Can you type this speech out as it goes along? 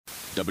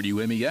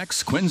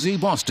WMEX Quincy,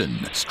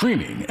 Boston.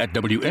 Streaming at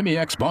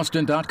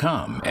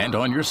WMEXBoston.com. And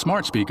on your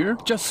smart speaker,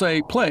 just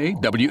say play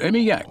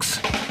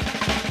WMEX.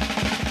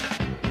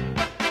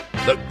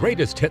 The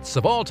greatest hits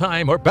of all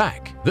time are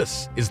back.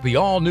 This is the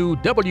all-new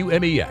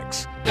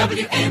WMEX.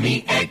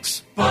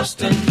 WMEX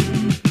Boston.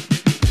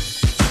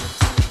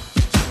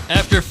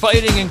 After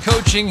fighting and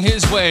coaching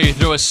his way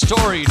through a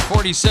storied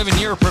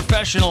 47-year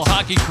professional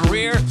hockey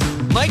career,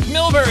 Mike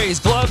Milbury's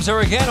gloves are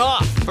again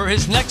off for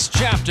his next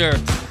chapter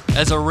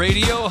as a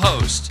radio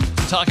host,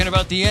 talking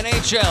about the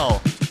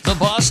NHL, the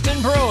Boston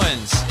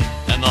Bruins,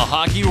 and the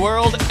hockey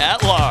world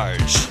at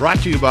large. Brought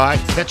to you by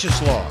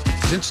Ketch's Law.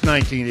 Since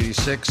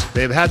 1986,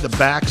 they've had the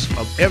backs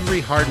of every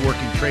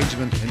hardworking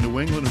tradesman in New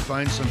England who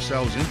finds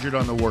themselves injured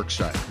on the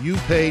worksite. You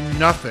pay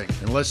nothing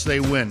unless they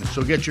win.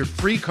 So get your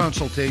free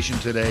consultation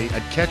today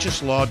at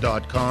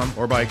ketcheslaw.com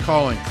or by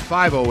calling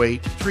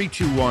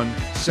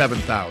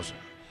 508-321-7000.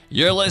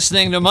 You're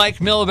listening to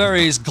Mike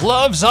Milbury's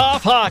Gloves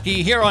Off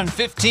Hockey here on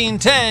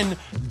 1510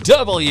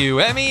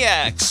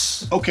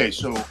 WMEX. Okay,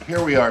 so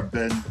here we are,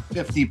 Ben,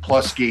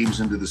 50-plus games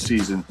into the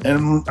season,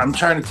 and I'm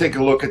trying to take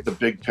a look at the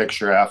big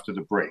picture after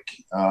the break.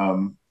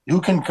 Who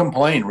can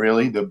complain,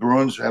 really? The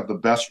Bruins have the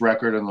best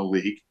record in the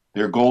league.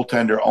 Their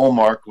goaltender,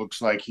 Ullmark,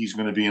 looks like he's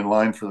going to be in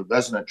line for the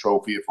Vezina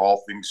Trophy if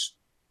all things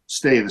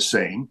stay the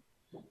same.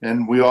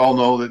 And we all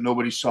know that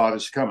nobody saw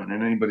this coming,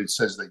 and anybody that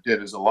says they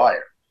did is a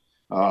liar.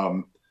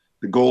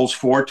 The goals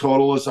for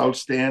total is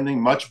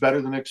outstanding, much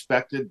better than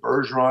expected.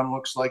 Bergeron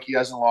looks like he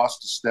hasn't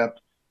lost a step.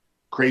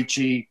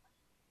 Krejci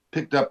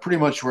picked up pretty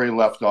much where he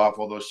left off,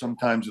 although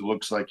sometimes it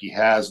looks like he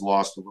has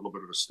lost a little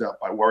bit of a step.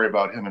 I worry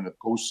about him in the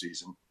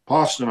postseason.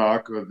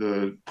 Pastrnak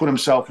put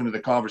himself into the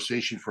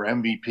conversation for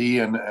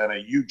MVP and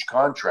a huge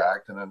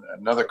contract and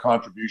another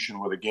contribution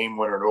with a game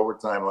winner in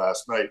overtime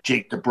last night.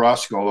 Jake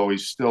DeBrusk, although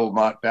he's still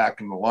not back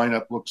in the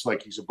lineup, looks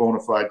like he's a bona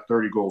fide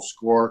 30-goal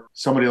scorer.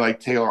 Somebody like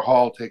Taylor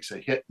Hall takes a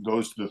hit and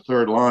goes to the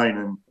third line,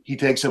 and he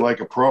takes it like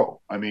a pro.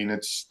 I mean,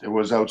 it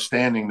was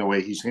outstanding the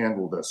way he's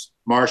handled this.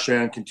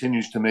 Marchand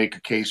continues to make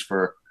a case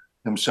for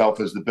himself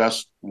as the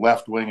best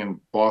left wing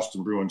in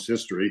Boston Bruins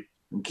history.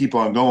 And keep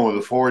on going with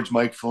the forwards.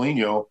 Mike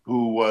Foligno,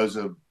 who was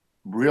a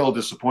real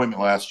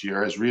disappointment last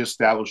year, has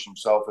reestablished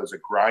himself as a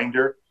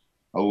grinder,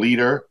 a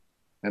leader,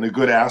 and a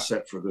good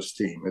asset for this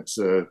team. It's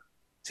a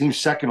team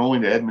second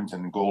only to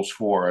Edmonton in goals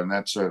for, and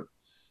that's a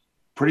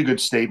pretty good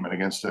statement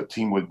against a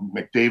team with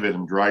McDavid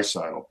and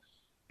Draisaitl.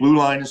 Blue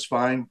line is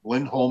fine.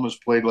 Lindholm has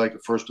played like a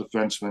first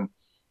defenseman,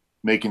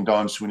 making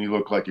Don Sweeney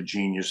look like a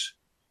genius.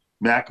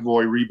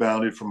 McAvoy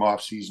rebounded from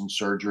off-season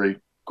surgery.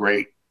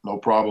 Great. No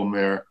problem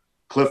there.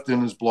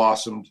 Clifton has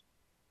blossomed.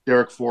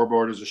 Derek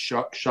Forbort is a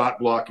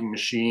shot-blocking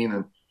machine.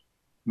 And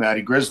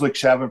Matty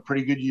Grzelcyk's having a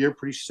pretty good year,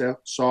 pretty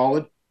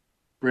solid.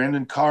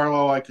 Brandon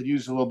Carlo, I could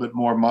use a little bit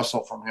more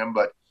muscle from him,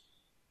 but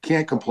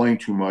can't complain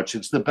too much.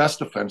 It's the best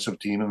defensive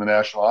team in the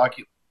National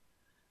Hockey League.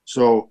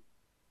 So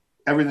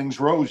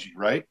everything's rosy,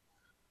 right?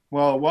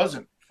 Well, it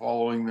wasn't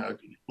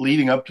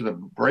leading up to the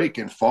break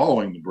and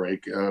following the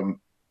break.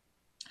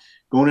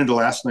 Going into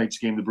last night's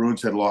game, the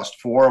Bruins had lost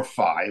 4 of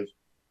 5.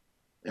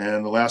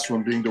 And the last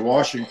one being to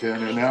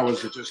Washington, and that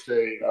was just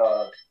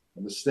a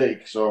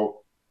mistake. So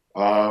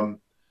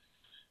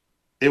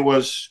it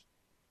was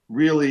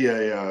really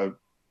a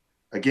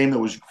game that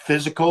was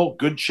physical,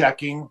 good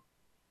checking,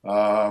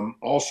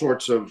 all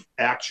sorts of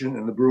action,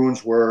 and the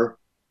Bruins were,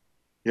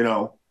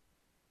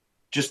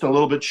 just a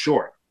little bit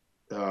short.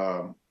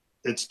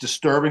 It's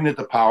disturbing that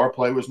the power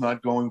play was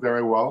not going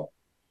very well.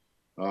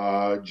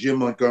 Jim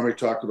Montgomery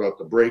talked about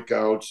the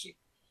breakouts,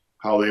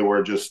 how they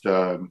were just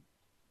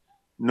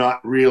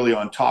not really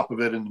on top of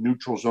it in the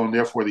neutral zone.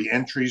 Therefore, the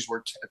entries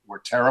were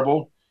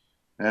terrible.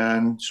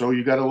 And so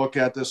you got to look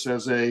at this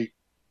as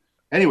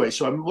anyway,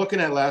 so I'm looking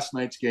at last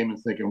night's game and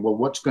thinking, well,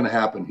 what's going to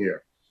happen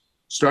here?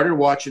 Started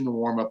watching the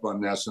warm-up on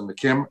this, and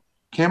the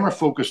camera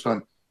focused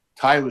on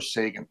Tyler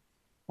Seguin.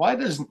 Why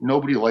does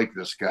nobody like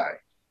this guy?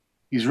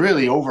 He's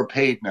really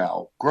overpaid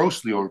now,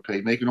 grossly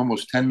overpaid, making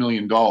almost $10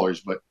 million.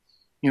 But,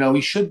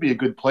 he should be a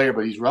good player,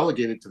 but he's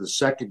relegated to the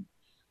second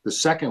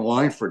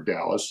line for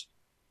Dallas.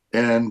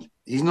 And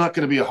he's not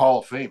going to be a Hall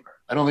of Famer.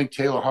 I don't think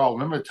Taylor Hall –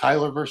 remember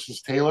Tyler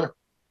versus Taylor?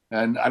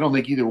 And I don't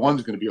think either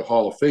one's going to be a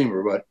Hall of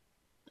Famer. But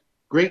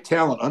great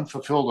talent,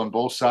 unfulfilled on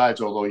both sides,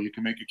 although you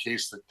can make a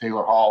case that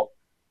Taylor Hall,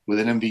 with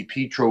an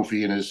MVP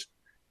trophy in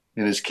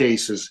his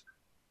case, has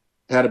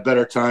had a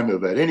better time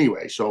of it.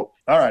 Anyway, so,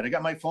 all right, I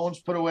got my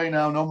phones put away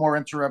now. No more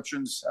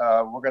interruptions.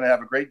 We're going to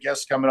have a great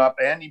guest coming up,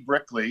 Andy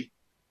Brickley,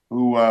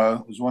 who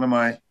was one of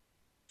my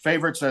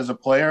favorites as a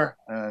player,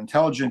 an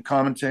intelligent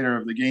commentator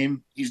of the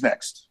game. He's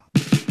next.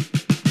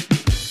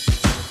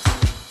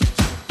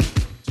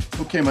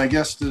 Okay, my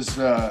guest is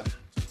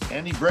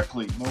Andy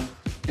Brickley. No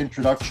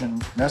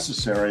introduction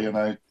necessary.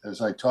 And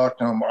as I talked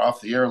to him off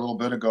the air a little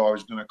bit ago, I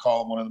was going to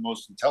call him one of the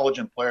most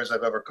intelligent players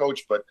I've ever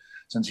coached. But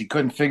since he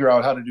couldn't figure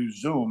out how to do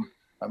Zoom,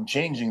 I'm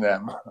changing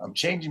that. I'm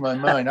changing my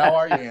mind. How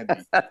are you, Andy?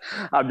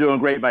 I'm doing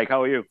great, Mike.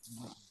 How are you?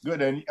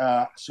 Good. And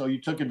so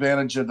you took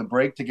advantage of the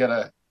break to get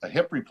a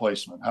hip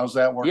replacement. How's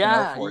that working out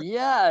Yeah, for you?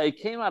 yeah, it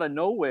came out of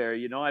nowhere.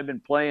 I've been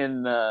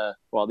playing,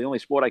 well, the only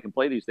sport I can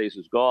play these days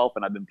is golf,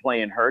 and I've been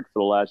playing hurt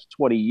for the last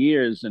 20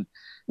 years. And,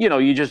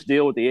 you just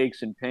deal with the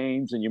aches and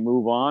pains and you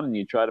move on and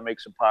you try to make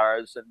some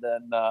pars. And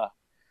then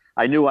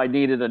I knew I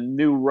needed a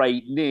new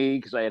right knee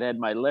because I had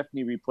my left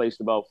knee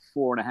replaced about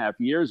 4.5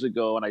 years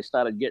ago, and I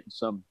started getting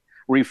some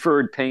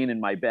referred pain in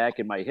my back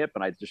and my hip,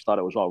 and I just thought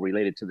it was all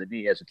related to the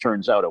knee. As it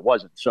turns out, it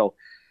wasn't. So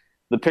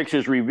the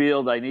pictures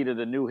revealed I needed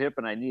a new hip,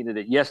 and I needed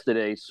it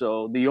yesterday.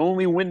 So the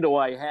only window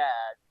I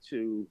had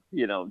to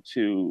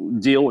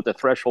deal with the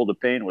threshold of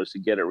pain was to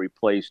get it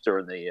replaced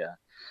during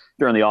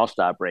the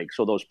All-Star break.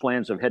 So those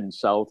plans of heading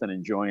south and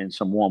enjoying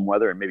some warm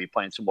weather and maybe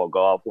playing some more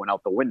golf went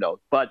out the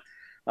window. But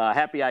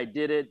happy I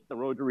did it. The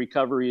road to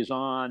recovery is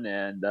on,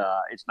 and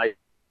it's nice.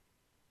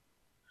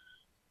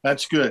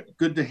 That's good.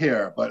 Good to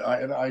hear. But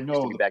I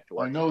know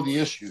the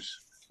issues.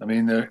 I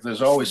mean,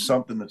 there's always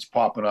something that's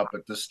popping up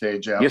at this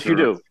stage after. Yes, you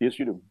do. Yes,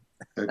 you do.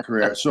 A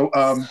career. So,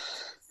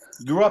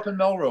 you grew up in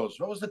Melrose.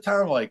 What was the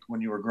town like when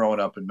you were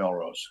growing up in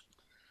Melrose?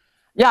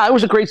 Yeah, it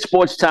was a great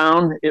sports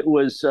town. It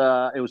was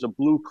a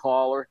blue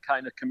collar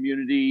kind of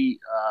community,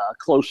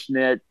 close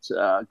knit,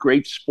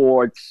 great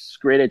sports,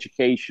 great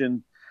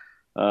education,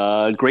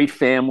 great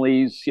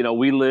families.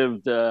 We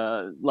lived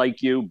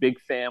like you, big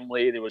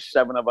family. There was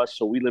 7 of us,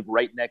 so we lived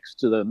right next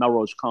to the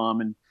Melrose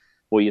Common,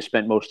 where you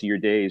spent most of your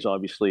days,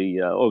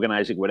 obviously,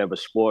 organizing whatever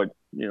sport,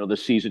 the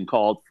season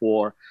called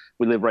for.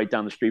 We live right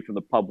down the street from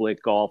the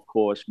public golf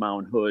course,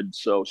 Mount Hood.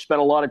 So spent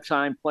a lot of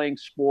time playing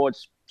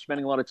sports,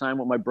 spending a lot of time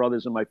with my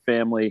brothers and my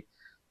family.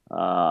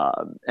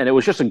 And it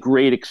was just a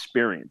great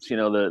experience.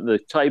 The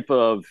type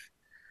of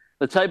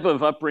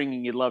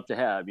upbringing you'd love to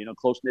have,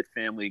 close-knit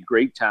family,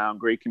 great town,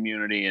 great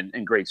community,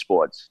 and great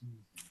sports.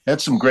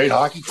 Had some great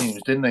hockey teams,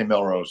 didn't they,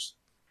 Melrose?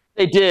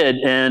 They did,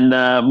 and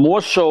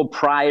more so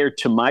prior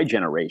to my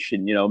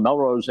generation.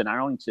 Melrose and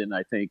Arlington,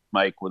 I think,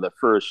 Mike, were the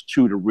first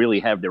 2 to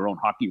really have their own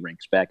hockey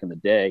rinks back in the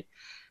day,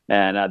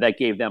 and that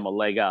gave them a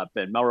leg up.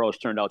 And Melrose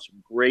turned out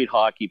some great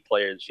hockey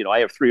players. I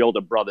have 3 older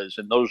brothers,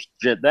 and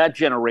that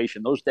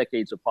generation, those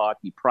decades of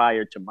hockey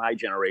prior to my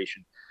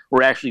generation,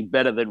 were actually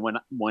better than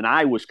when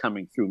I was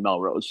coming through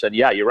Melrose. And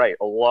yeah, you're right,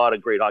 a lot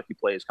of great hockey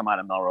players come out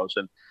of Melrose,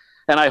 and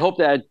I hope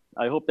that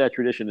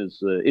tradition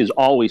is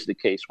always the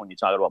case when you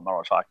talk about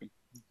Melrose hockey.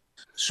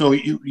 So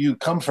you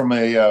come from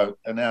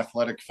an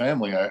athletic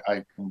family.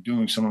 I'm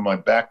doing some of my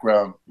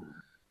background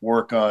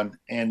work on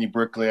Andy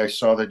Brickley. I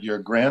saw that your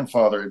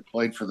grandfather had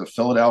played for the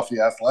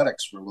Philadelphia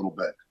Athletics for a little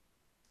bit.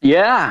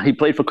 Yeah, he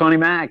played for Connie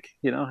Mack.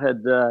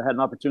 Had an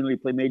opportunity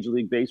to play Major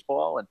League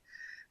Baseball,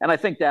 and I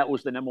think that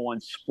was the number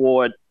one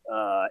sport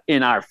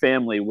in our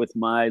family with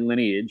my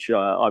lineage.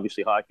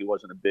 Obviously, hockey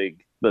wasn't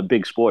a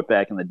big sport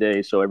back in the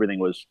day, so everything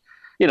was.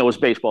 It was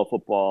baseball,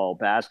 football,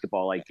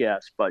 basketball, I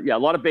guess. But yeah, a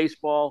lot of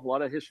baseball, a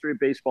lot of history of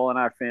baseball in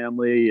our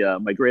family.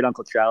 My great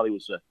uncle Charlie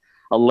was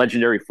a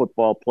legendary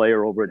football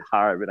player over at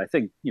Harvard. I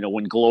think,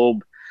 when the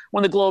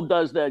Globe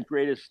does that,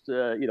 greatest,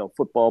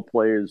 football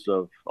players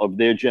of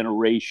their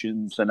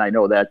generations. And I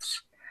know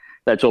that's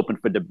open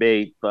for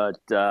debate, but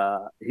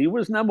he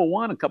was number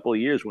one a couple of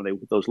years when they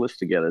put those lists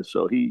together.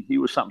 So he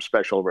was something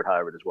special over at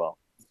Harvard as well.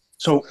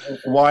 So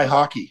why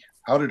hockey?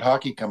 How did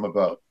hockey come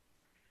about?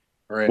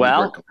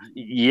 Well,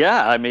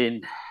 yeah, I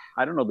mean,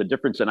 I don't know the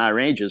difference in our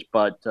ages,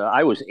 but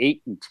I was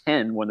 8 and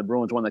 10 when the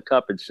Bruins won the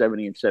Cup in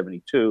 70 and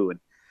 72.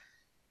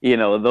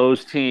 And,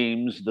 those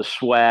teams, the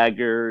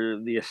swagger,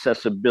 the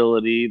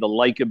accessibility, the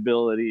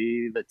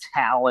likability, the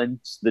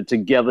talent, the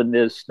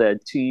togetherness,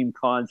 that team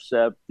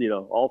concept,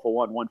 all for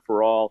one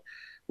for all,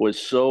 was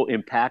so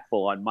impactful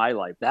on my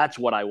life. That's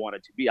what I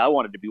wanted to be. I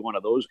wanted to be one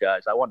of those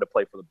guys. I wanted to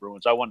play for the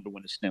Bruins. I wanted to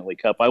win a Stanley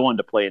Cup. I wanted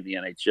to play in the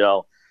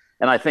NHL.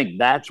 And I think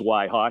that's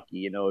why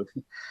hockey,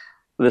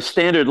 the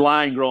standard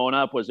line growing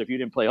up was if you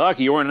didn't play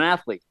hockey, you weren't an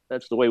athlete.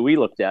 That's the way we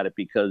looked at it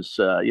because,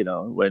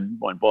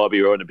 when Bobby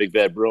Rowe and the Big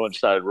Bad Bruins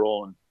started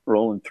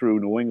rolling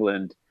through New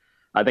England,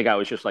 I think I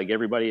was just like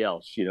everybody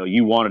else.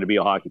 You wanted to be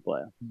a hockey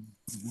player.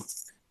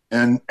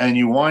 And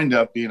you wind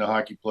up being a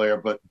hockey player,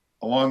 but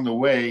along the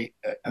way,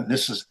 and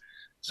it's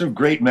a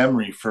great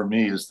memory for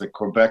me, is the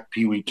Quebec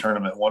Pee Wee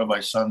tournament. One of my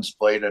sons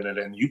played in it,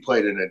 and you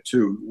played in it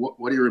too.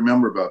 What do you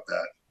remember about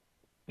that?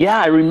 Yeah,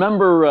 I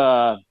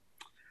remember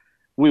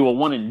we were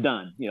one and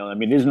done.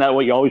 Isn't that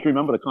what you always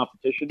remember, the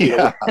competition?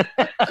 Yeah.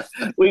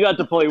 We got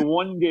to play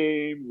one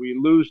game. We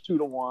lose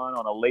 2-1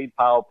 on a late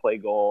power play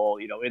goal,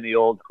 in the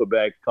old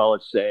Quebec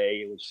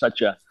Coliseum.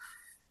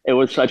 It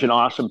was such an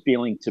awesome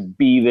feeling to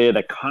be there.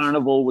 The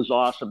carnival was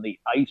awesome. The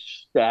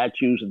ice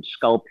statues and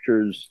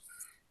sculptures,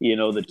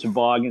 the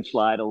toboggan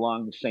slide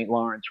along the St.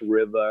 Lawrence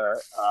River.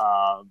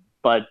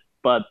 But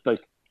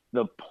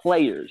the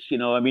players,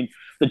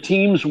 the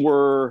teams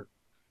were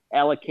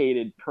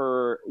allocated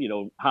per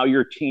how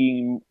your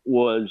team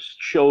was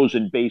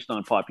chosen based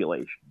on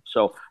population.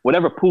 So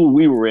whatever pool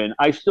we were in,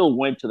 I still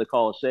went to the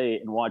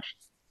Coliseum and watched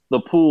the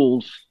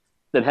pools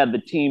that had the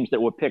teams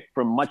that were picked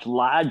from much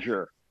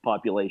larger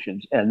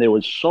populations, and there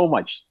was so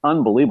much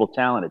unbelievable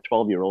talent at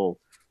 12-year-old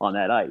on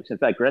that ice. In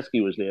fact,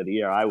 Gretzky was there the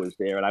year I was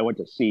there, and I went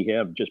to see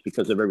him just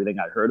because of everything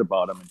I heard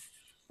about him. And,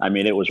 I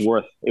mean, it was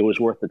worth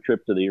the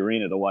trip to the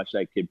arena to watch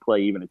that kid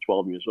play, even at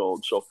 12 years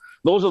old. So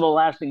those are the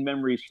lasting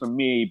memories for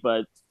me,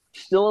 but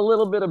still a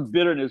little bit of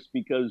bitterness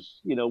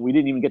because, we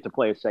didn't even get to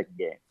play a second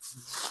game.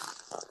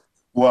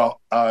 Well,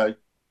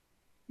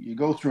 you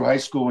go through high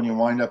school and you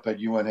wind up at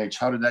UNH.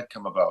 How did that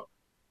come about?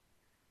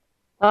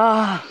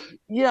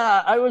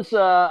 Yeah, I was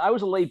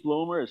a late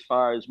bloomer as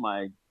far as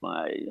my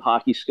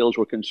hockey skills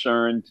were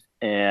concerned.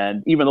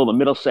 And even though the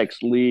Middlesex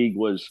League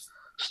was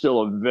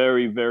still a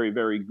very, very,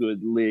 very good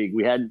league,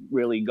 we hadn't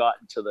really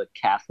gotten to the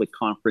Catholic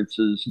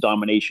conferences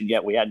domination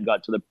yet. We hadn't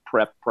got to the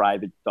prep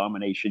private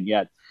domination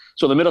yet.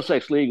 So the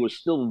Middlesex League was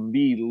still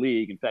the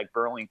league. In fact,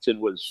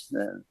 Burlington was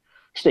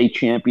state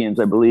champions,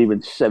 I believe,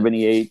 in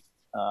 '78.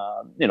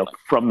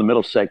 From the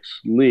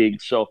Middlesex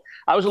League. So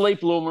I was a late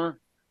bloomer.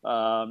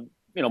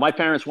 My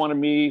parents wanted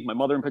me, my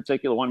mother in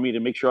particular, wanted me to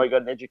make sure I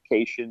got an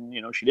education.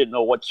 She didn't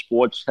know what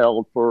sports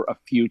held for a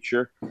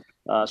future.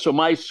 So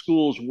my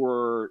schools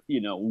were,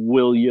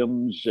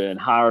 Williams and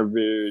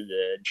Harvard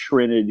and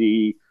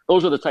Trinity.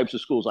 Those are the types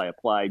of schools I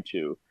applied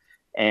to.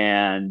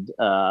 And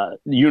the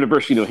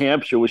University of New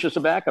Hampshire was just a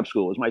backup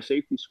school. It was my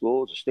safety school.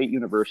 It was a state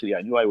university.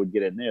 I knew I would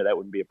get in there. That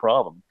wouldn't be a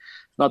problem.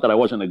 It's not that I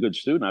wasn't a good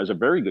student. I was a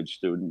very good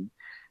student.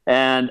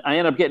 And I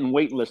ended up getting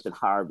waitlisted at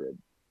Harvard.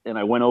 And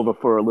I went over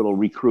for a little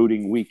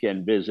recruiting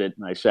weekend visit.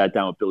 And I sat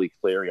down with Billy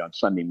Cleary on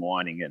Sunday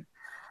morning. And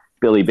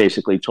Billy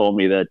basically told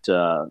me that,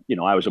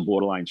 I was a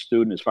borderline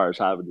student as far as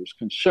Harvard was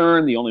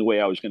concerned. The only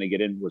way I was going to get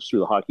in was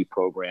through the hockey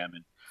program.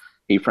 And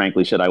he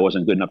frankly said I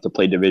wasn't good enough to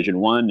play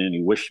Division I, and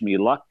he wished me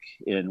luck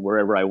in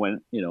wherever I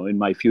went, in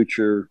my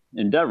future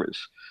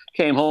endeavors.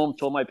 Came home,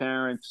 told my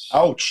parents.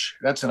 Ouch.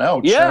 That's an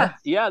ouch. Yeah, huh?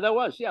 yeah, that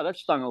was. Yeah, that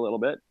stung a little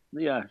bit.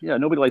 Yeah.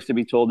 Nobody likes to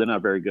be told they're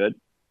not very good.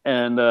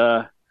 And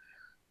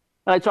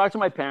I talked to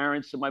my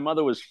parents, and my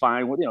mother was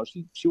fine with,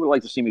 she would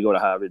like to see me go to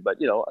Harvard. But,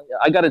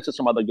 I got into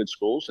some other good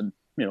schools, and,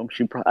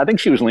 I think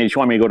she was leaning. She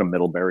wanted me to go to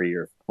Middlebury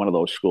or one of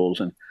those schools.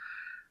 And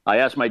I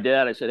asked my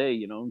dad, I said,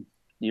 hey, UNH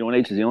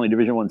is the only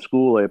Division I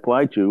school I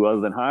applied to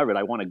other than Harvard.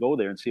 I want to go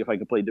there and see if I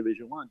can play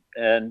Division I.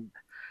 And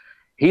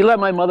he let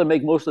my mother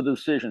make most of the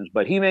decisions,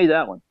 but he made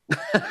that one.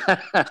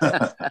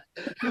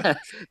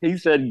 He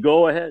said,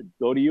 go ahead,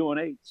 go to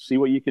UNH, see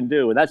what you can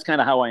do. And that's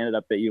kind of how I ended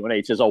up at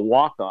UNH as a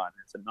walk-on.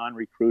 It's a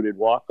non-recruited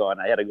walk-on.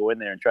 I had to go in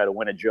there and try to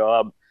win a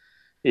job.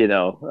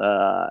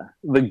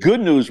 The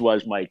good news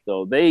was, Mike,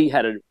 though, they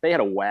had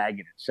a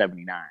wagon in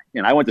 '79.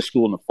 And I went to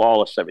school in the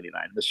fall of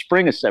 '79. In the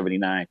spring of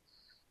 '79,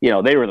 they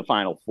were in the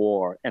Final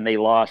Four, and they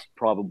lost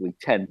probably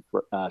 10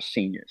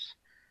 seniors.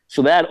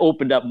 So that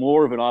opened up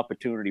more of an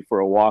opportunity for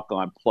a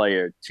walk-on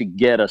player to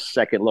get a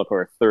second look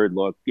or a third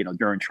look,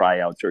 during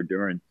tryouts or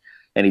during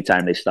any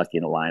time they stuck you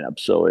in a lineup.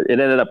 So it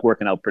ended up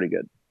working out pretty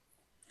good.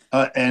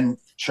 And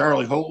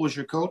Charlie Holt was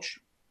your coach?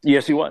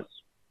 Yes, he was.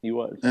 He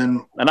was.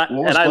 And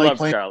I loved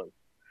Charlie.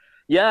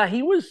 Yeah,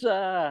 he was,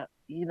 you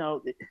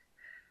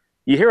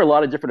hear a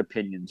lot of different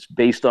opinions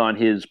based on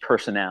his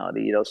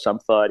personality. Some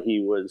thought he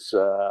was,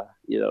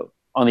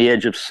 on the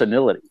edge of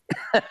senility.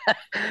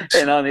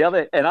 And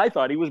I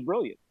thought he was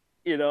brilliant,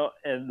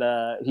 and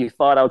he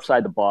thought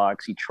outside the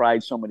box. He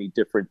tried so many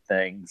different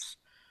things.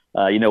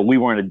 We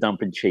weren't a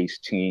dump and chase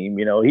team.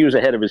 He was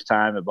ahead of his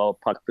time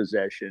about puck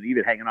possession,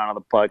 even hanging on to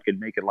the puck and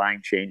making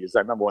line changes. I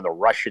remember when the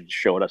Russians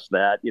showed us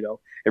that,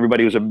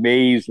 everybody was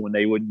amazed when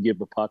they wouldn't give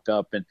the puck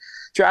up. And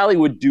Charlie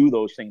would do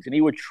those things, and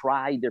he would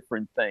try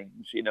different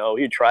things.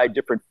 He'd try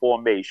different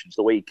formations,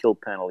 the way he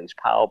killed penalties,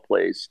 power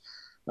plays.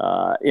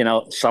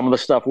 Some of the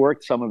stuff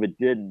worked, some of it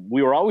didn't.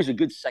 We were always a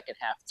good second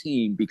half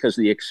team because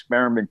the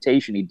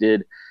experimentation he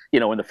did,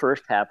 in the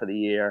first half of the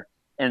year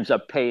ends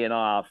up paying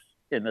off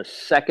in the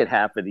second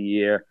half of the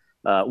year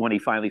when he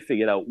finally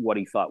figured out what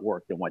he thought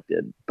worked and what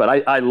didn't.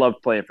 But I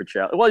loved playing for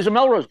Charlie. Well, he's a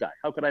Melrose guy.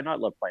 How could I not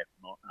love playing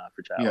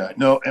for Charlie? Yeah,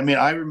 no, I mean,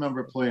 I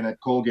remember playing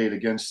at Colgate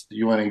against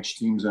the UNH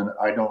teams, and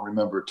I don't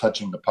remember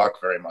touching the puck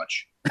very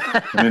much.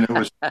 I mean,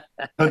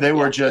 they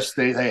were just,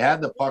 they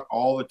had the puck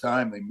all the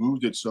time. They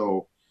moved it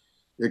so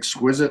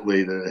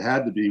exquisitely that it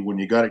had to be, when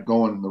you got it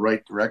going in the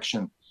right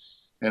direction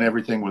and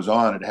everything was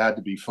on, it had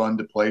to be fun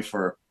to play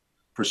for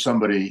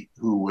somebody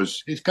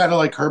it's kind of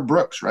like Herb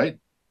Brooks, right?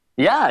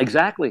 Yeah,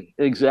 exactly.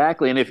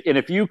 And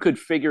if you could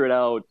figure it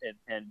out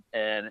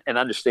and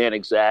understand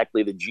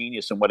exactly the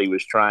genius and what he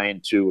was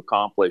trying to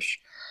accomplish,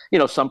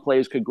 some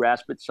players could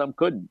grasp it, some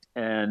couldn't.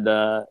 And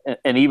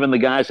even the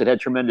guys that had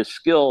tremendous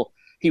skill,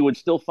 he would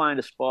still find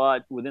a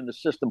spot within the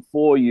system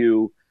for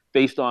you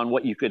based on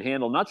what you could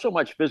handle, not so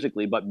much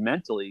physically, but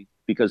mentally,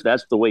 because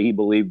that's the way he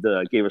believed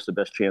gave us the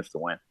best chance to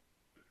win.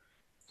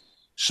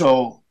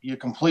 So you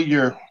complete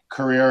your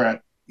career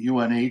at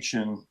UNH,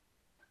 and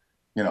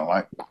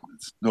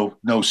it's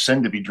no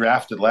sin to be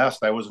drafted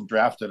last. I wasn't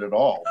drafted at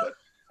all, but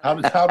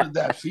how did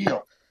that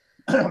feel?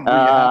 Were you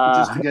happy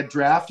just to get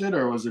drafted,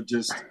 or was it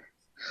just?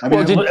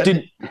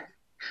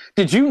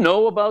 Did you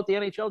know about the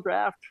NHL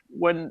draft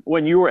when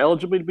you were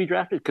eligible to be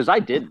drafted? Because I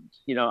didn't.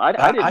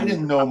 I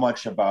didn't know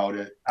much about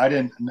it. I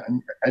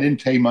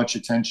didn't pay much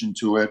attention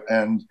to it,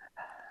 and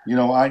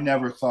I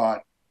never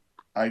thought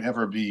I'd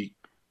ever be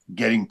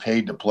getting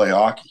paid to play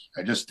hockey.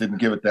 I just didn't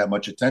give it that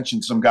much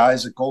attention. Some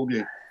guys at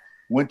Colgate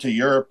went to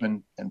Europe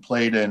and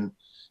played in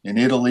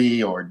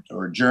Italy or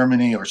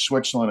Germany or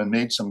Switzerland and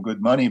made some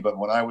good money. But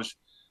when I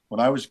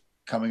was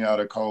coming out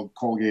of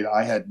Colgate,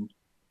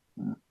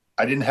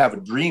 I didn't have a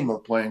dream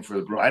of playing for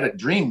the Bruins. I had a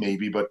dream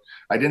maybe, but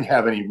I didn't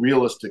have any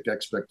realistic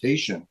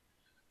expectation.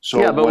 So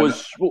yeah, but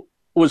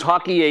was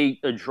hockey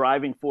a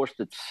driving force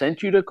that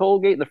sent you to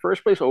Colgate in the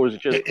first place, or was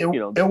it just it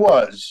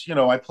was?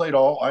 I played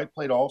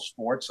all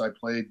sports. I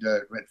played.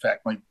 In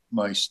fact,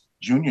 my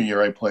junior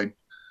year, I played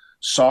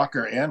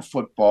soccer and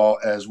football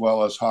as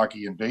well as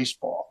hockey and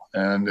baseball,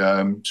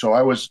 and so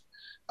I was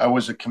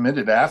a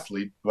committed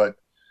athlete. But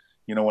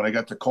when I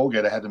got to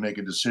Colgate, I had to make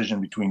a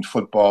decision between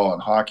football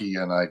and hockey,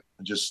 and I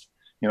just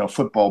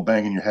football,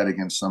 banging your head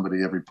against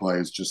somebody every play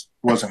is just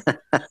wasn't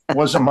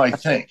my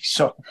thing.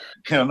 So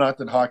not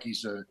that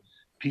hockey's a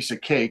piece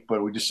of cake,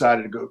 but we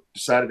decided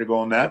to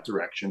go in that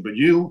direction. But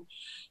you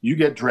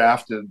get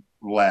drafted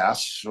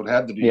last, so it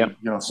had to be. Yep.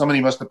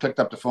 Somebody must have picked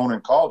up the phone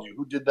and called you.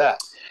 Who did that?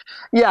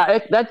 Yeah,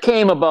 that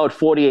came about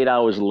 48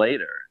 hours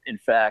later. In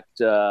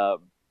fact,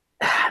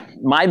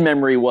 my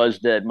memory was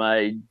that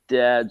my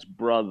dad's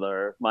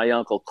brother, my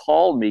uncle,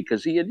 called me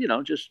because he had,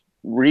 just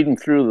reading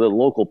through the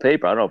local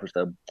paper. I don't know if it's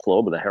the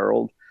Globe or the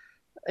Herald,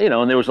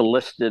 and there was a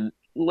list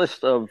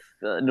of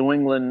New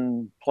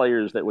England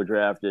players that were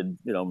drafted,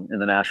 in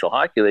the National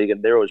Hockey League,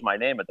 and there was my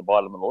name at the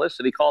bottom of the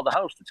list. And he called the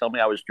house to tell me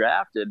I was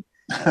drafted.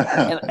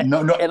 And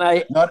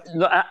I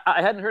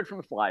hadn't heard from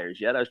the Flyers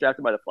yet. I was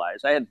drafted by the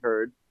Flyers. I hadn't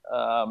heard,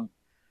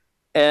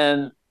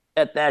 and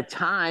at that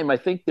time, I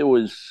think there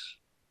was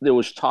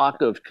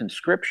talk of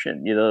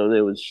conscription.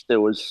 There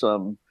was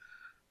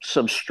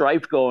some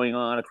strife going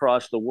on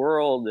across the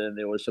world, and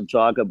there was some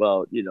talk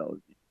about,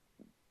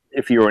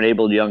 if you were an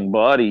able young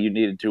body, you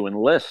needed to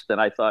enlist. And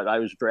I thought, I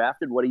was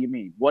drafted? What do you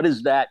mean? What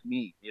does that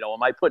mean?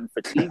 Am I putting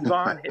fatigues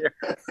on here?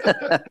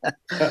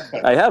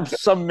 I have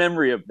some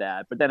memory of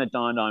that, but then it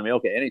dawned on me,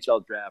 okay,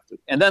 NHL drafted.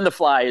 And then the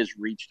Flyers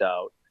reached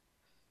out,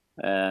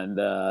 and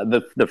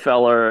the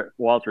fella,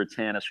 Walter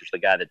Tanis, was the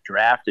guy that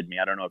drafted me.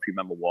 I don't know if you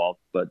remember Walt,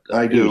 but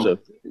I do.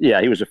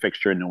 He was a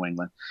fixture in New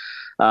England.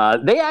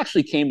 They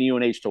actually came to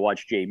UNH to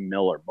watch Jay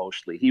Miller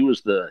mostly. He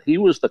was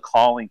the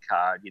calling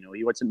card.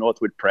 He went to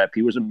Northwood Prep.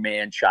 He was a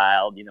man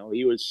child.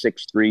 He was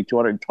 6'3",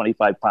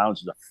 225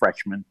 pounds as a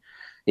freshman.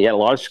 He had a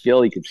lot of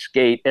skill. He could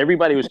skate.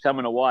 Everybody was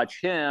coming to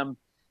watch him,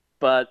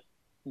 but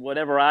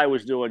whatever I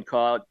was doing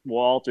caught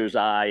Walter's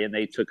eye, and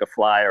they took a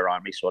flyer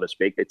on me, so to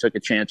speak. They took a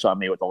chance on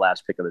me with the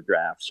last pick of the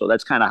draft. So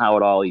that's kind of how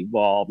it all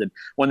evolved. And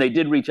when they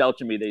did reach out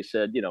to me, they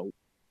said,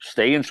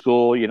 stay in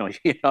school. You're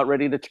not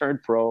ready to turn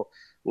pro.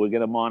 We're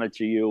going to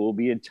monitor you. We'll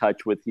be in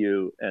touch with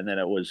you. And then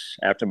it was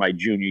after my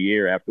junior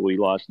year, after we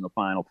lost in the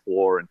Final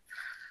Four,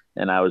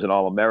 and I was an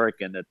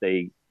All-American, that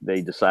they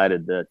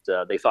decided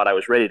that they thought I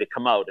was ready to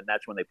come out. And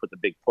that's when they put the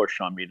big push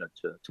on me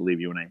to leave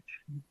UNH.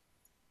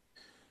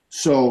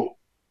 So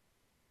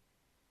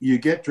you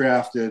get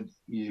drafted,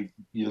 you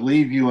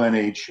leave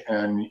UNH,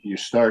 and you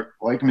start,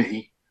 like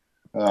me,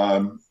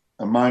 a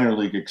minor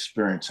league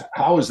experience.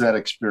 How was that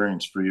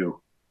experience for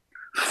you?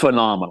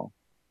 Phenomenal.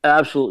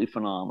 Absolutely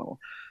phenomenal.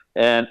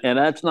 And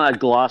that's not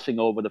glossing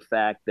over the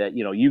fact that,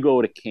 you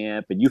go to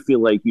camp and you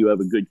feel like you have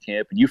a good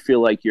camp and you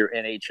feel like you're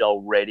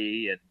NHL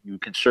ready and you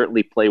can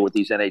certainly play with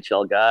these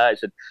NHL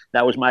guys. And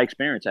that was my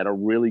experience. I had a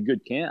really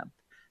good camp.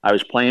 I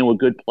was playing with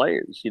good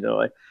players.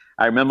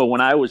 I remember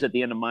when I was at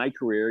the end of my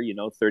career,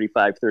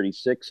 35,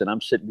 36, and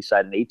I'm sitting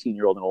beside an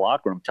 18-year-old in the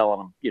locker room telling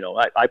them,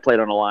 I played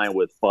on a line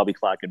with Bobby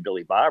Clark and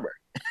Billy Barber.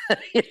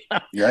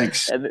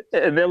 Yikes.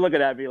 And they're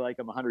looking at me like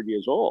I'm 100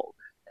 years old.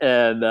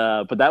 And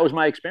but that was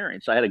my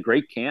experience. I had a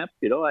great camp.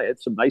 I had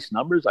some nice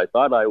numbers. I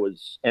thought I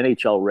was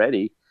NHL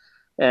ready.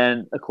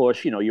 And of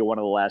course, you're one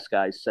of the last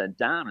guys sent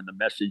down. And the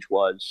message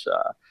was,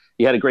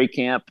 you had a great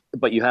camp,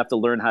 but you have to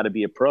learn how to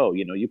be a pro.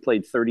 You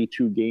played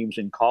 32 games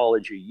in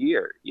college a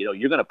year.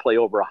 You're going to play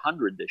over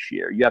 100 this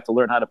year. You have to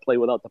learn how to play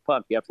without the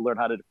puck. You have to learn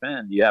how to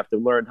defend. You have to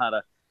learn how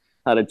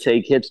to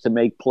take hits to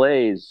make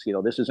plays.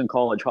 This isn't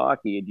college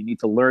hockey, and you need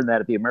to learn that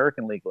at the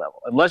American League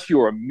level. Unless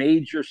you're a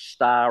major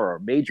star or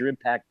a major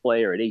impact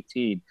player at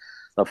 18,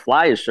 the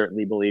Flyers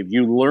certainly believe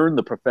you learn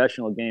the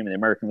professional game at the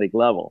American League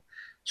level.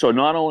 So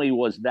not only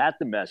was that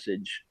the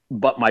message,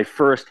 but my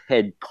first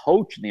head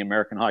coach in the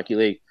American Hockey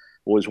League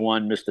was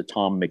one Mr.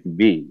 Tom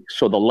McVie.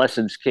 So the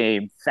lessons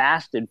came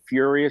fast and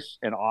furious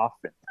and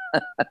often.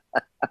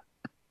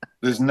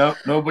 There's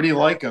nobody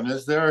like him,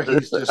 is there?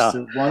 He's just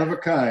one of a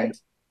kind.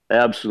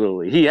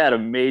 Absolutely. He had a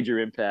major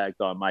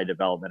impact on my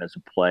development as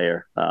a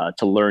player,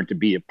 to learn to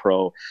be a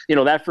pro.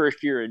 That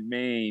first year in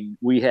Maine,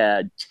 we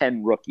had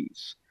 10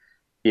 rookies.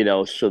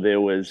 So there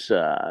was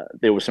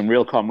some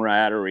real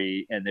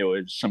camaraderie, and there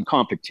was some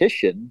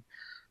competition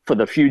for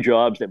the few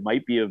jobs that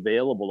might be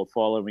available the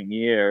following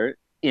year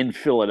in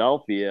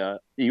Philadelphia.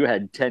 You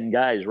had 10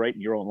 guys right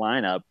in your own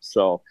lineup.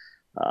 So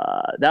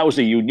that was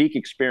a unique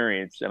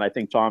experience. And I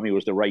think Tommy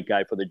was the right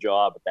guy for the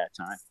job at that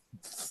time.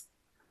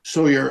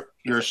 So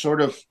you're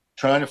sort of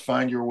trying to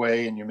find your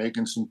way, and you're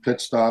making some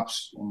pit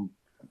stops in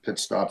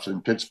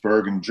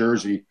Pittsburgh and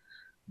Jersey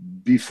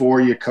before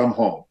you come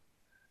home.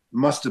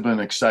 Must have been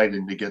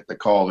exciting to get the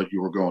call that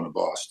you were going to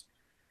Boston.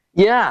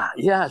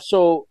 Yeah.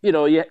 So,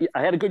 yeah,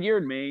 I had a good year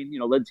in Maine,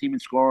 led the team in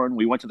scoring.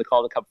 We went to the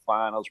Calder Cup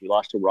finals. We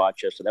lost to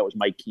Rochester. That was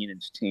Mike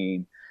Keenan's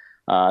team.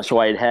 So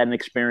I had an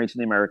experience in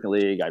the American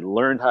League. I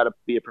learned how to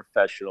be a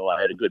professional.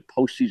 I had a good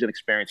postseason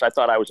experience. I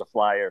thought I was a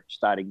flyer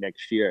starting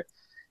next year.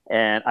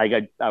 And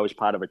I was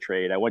part of a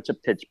trade. I went to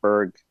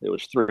Pittsburgh. There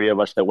was 3 of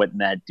us that went in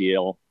that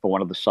deal for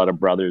one of the Sutter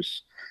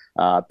brothers.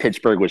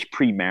 Pittsburgh was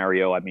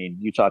pre-Mario. I mean,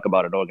 you talk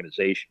about an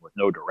organization with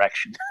no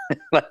direction.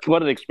 Like,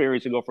 what an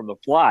experience to go from the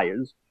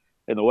Flyers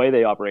and the way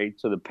they operate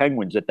to the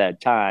Penguins at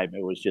that time.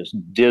 It was just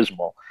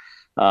dismal.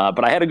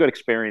 But I had a good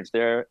experience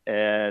there.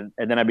 And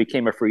then I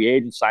became a free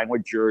agent, signed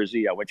with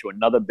Jersey. I went to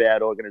another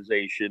bad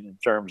organization in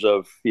terms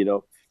of,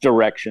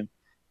 direction.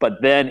 But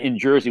then in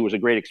Jersey was a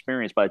great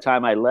experience. By the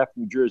time I left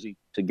New Jersey,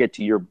 to get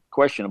to your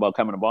question about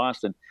coming to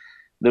Boston,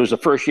 there was the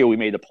first year we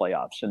made the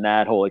playoffs, and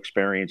that whole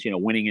experience,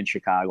 winning in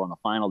Chicago on the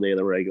final day of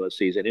the regular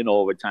season in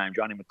overtime,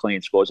 Johnny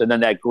McLean scores, and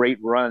then that great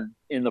run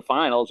in the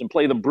finals and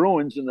play the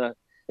Bruins in the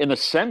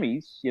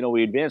semis.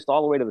 We advanced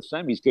all the way to the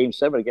semis, Game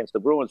 7 against the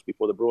Bruins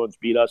before the Bruins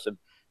beat us and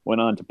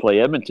went on to play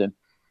Edmonton.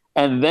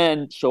 And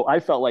then, so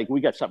I felt like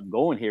we got something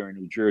going here in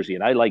New Jersey,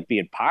 and I like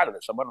being part of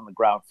this. I'm on the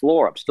ground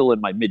floor. I'm still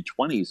in my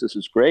mid-20s. This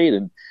is great,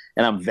 and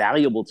I'm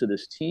valuable to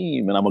this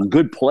team, and I'm a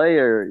good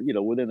player,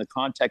 within the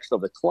context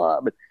of the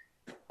club.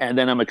 And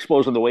then I'm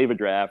exposed in the waiver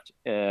draft,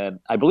 and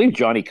I believe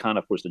Johnny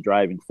Conniff was the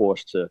driving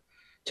force to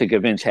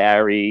convince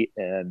Harry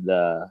and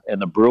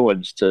the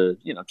Bruins to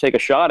take a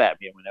shot at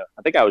me.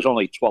 I think I was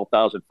only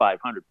 $12,500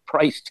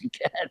 price to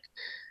get.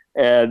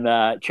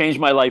 And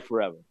changed my life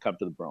forever. Come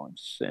to the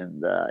Bruins,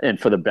 and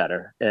for the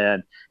better.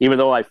 And even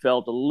though I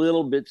felt a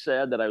little bit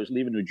sad that I was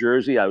leaving New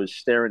Jersey, I was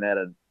staring at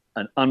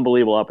an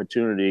unbelievable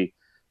opportunity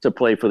to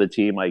play for the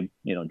team I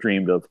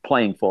dreamed of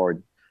playing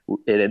for.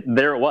 And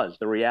there it was,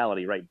 the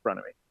reality right in front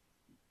of me.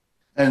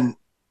 And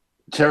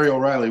Terry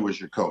O'Reilly was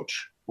your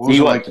coach. What was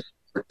it like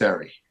for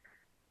Terry?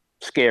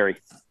 Scary.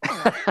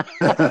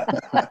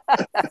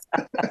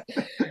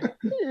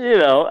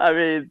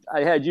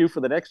 I had you for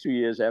the next 2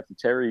 years after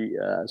Terry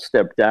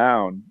stepped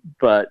down.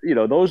 But,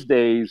 those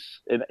days,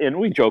 and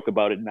we joke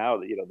about it now,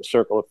 that, the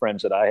circle of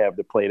friends that I have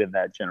that played in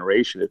that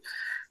generation,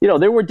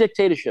 there were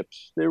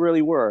dictatorships. There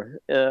really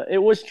were.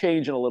 It was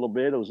changing a little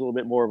bit. It was a little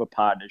bit more of a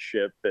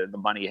partnership, and the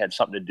money had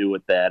something to do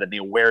with that, and the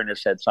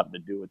awareness had something to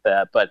do with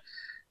that. But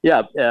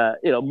yeah,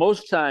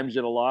 most times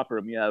in a locker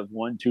room, you have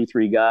 1, 2,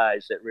 3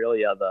 guys that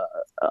really are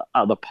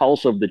the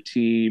pulse of the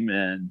team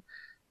and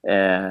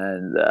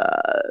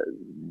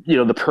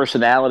the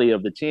personality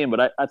of the team.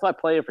 But I thought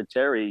playing for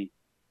Terry,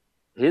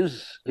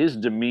 his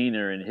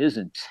demeanor and his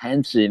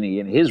intensity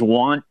and his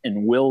want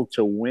and will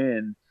to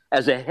win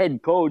as a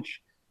head coach,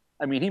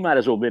 I mean, he might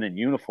as well have been in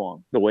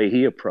uniform the way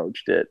he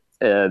approached it.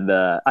 And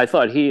I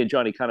thought he and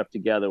Johnny Conniff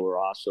together were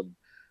awesome.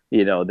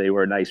 They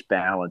were a nice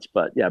balance.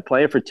 But, yeah,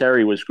 playing for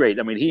Terry was great.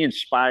 I mean, he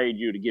inspired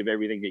you to give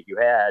everything that you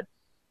had,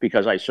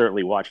 because I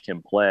certainly watched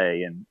him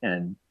play,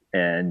 and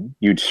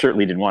you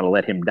certainly didn't want to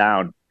let him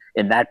down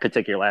in that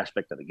particular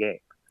aspect of the game.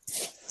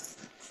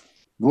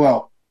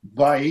 Well,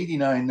 by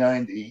 89,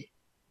 90,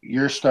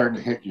 you're starting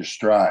to hit your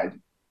stride,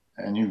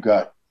 and you've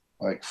got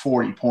like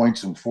 40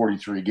 points in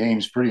 43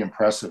 games. Pretty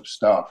impressive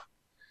stuff.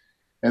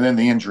 And then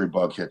the injury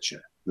bug hits you.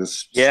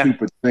 This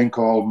stupid thing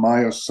called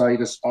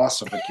myositis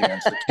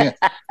ossificans. They can't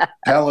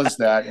tell us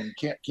that. And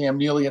Cam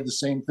Neely had the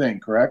same thing,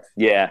 correct?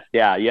 Yeah.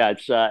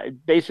 It's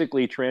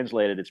basically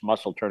translated, it's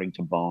muscle turning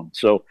to bone.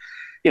 So,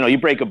 you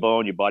break a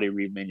bone, your body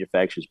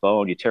remanufactures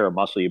bone. You tear a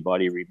muscle, your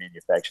body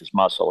remanufactures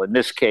muscle. In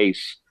this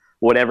case,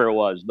 whatever it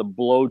was, the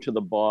blow to the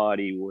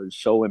body was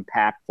so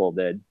impactful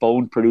that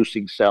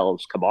bone-producing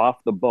cells come off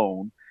the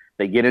bone.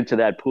 They get into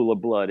that pool of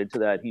blood, into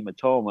that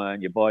hematoma,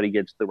 and your body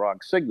gets the wrong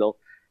signal,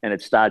 and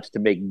it starts to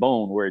make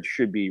bone where it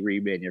should be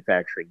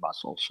remanufacturing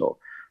muscle. So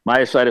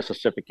myositis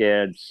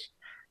ossificans,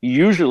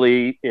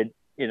 usually it,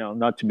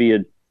 not to be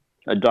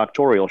a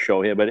doctoral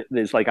show here, but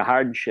there's like a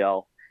hardened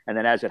shell. And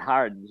then as it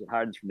hardens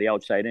from the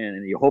outside in,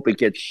 and you hope it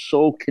gets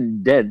so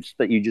condensed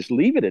that you just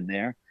leave it in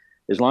there.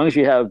 As long as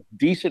you have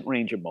decent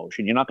range of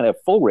motion, you're not going to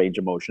have full range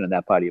of motion in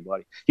that part of your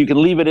body. You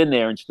can leave it in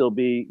there and still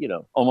be,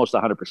 almost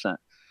 100%.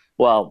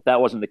 Well, that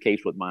wasn't the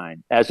case with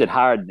mine. As it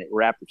hardened, it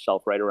wrapped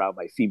itself right around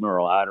my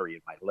femoral artery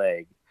in my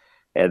leg.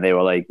 And they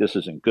were like, this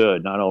isn't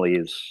good. Not only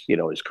is,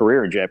 his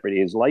career in jeopardy,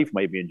 his life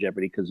might be in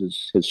jeopardy because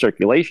his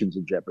circulation's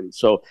in jeopardy.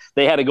 So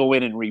they had to go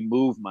in and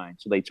remove mine.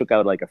 So they took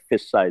out like a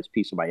fist-sized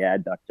piece of my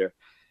adductor.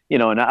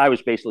 And I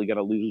was basically going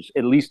to lose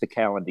at least a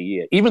calendar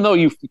year. Even though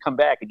you come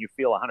back and you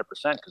feel 100%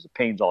 because the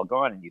pain's all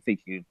gone and you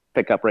think you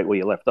pick up right where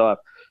you left off,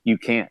 you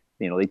can't.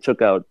 They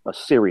took out a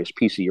serious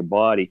piece of your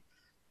body.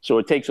 So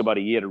it takes about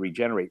a year to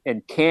regenerate.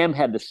 And Cam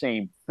had the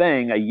same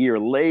thing a year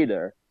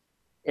later,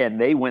 and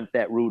they went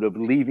that route of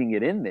leaving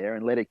it in there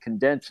and let it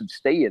condense and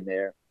stay in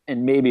there.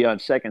 And maybe on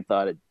second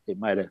thought, it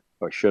might have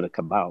or should have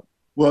come out.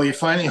 Well, you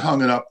finally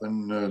hung it up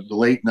in the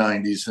late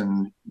 90s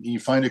and you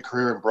find a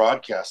career in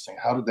broadcasting.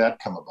 How did that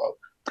come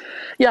about?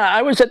 Yeah,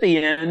 I was at the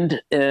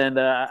end, and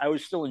I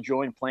was still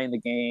enjoying playing the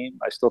game.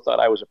 I still thought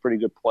I was a pretty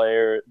good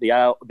player. The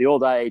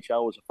old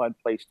IHL was a fun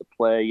place to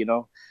play.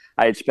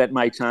 I had spent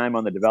my time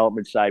on the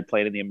development side,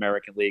 playing in the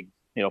American League.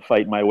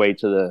 Fighting my way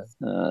to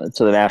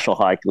the National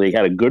Hockey League.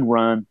 Had a good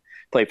run.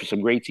 Played for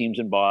some great teams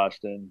in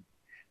Boston.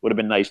 Would have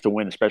been nice to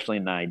win, especially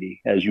in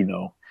 '90, as you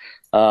know.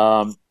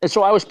 And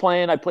so I was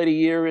playing. I played a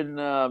year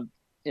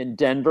in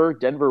Denver.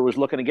 Denver was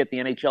looking to get the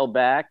NHL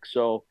back,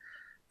 so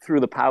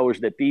through the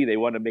powers that be, they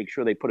wanted to make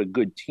sure they put a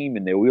good team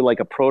in there. We were like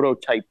a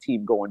prototype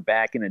team going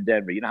back into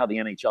Denver. You know how the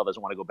NHL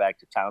doesn't want to go back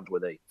to towns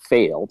where they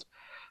failed,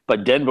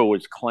 but Denver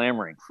was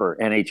clamoring for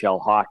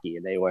NHL hockey,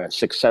 and they were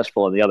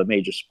successful in the other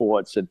major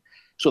sports. And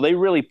so they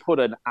really put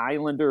an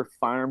Islander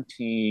farm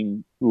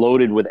team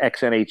loaded with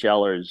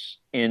ex-NHLers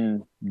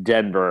in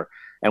Denver,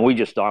 and we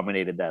just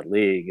dominated that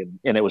league.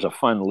 And it was a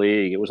fun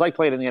league. It was like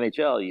playing in the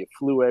NHL. You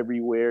flew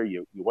everywhere.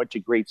 You went to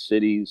great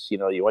cities.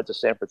 You went to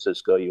San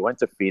Francisco. You went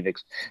to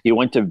Phoenix. You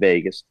went to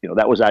Vegas.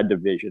 That was our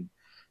division.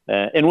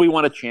 And we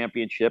won a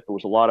championship. It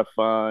was a lot of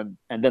fun.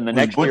 And then the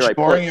next Butch year I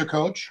Boring your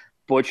coach?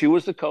 Butch,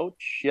 was the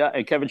coach. Yeah.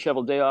 And Kevin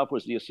Cheveldayoff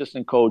was the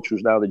assistant coach,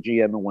 who's now the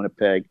GM in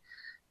Winnipeg.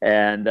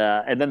 And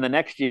then the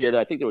next year,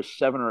 I think there was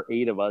 7 or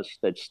 8 of us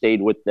that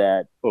stayed with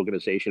that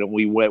organization, and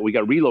we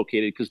got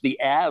relocated because the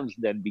Avs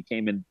then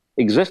became in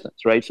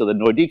existence, right? So the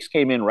Nordiques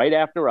came in right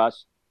after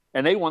us,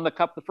 and they won the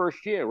cup the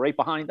first year, right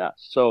behind us.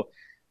 So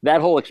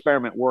that whole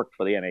experiment worked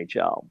for the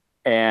NHL,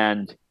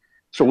 and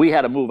so we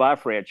had to move our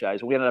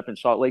franchise. We ended up in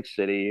Salt Lake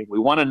City. We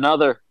won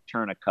another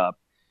Turner Cup.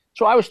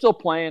 So I was still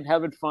playing,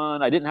 having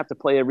fun. I didn't have to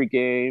play every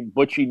game.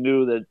 Butchie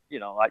knew that,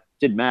 it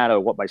didn't matter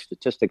what my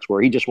statistics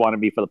were. He just wanted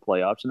me for the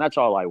playoffs, and that's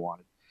all I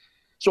wanted.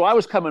 So I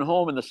was coming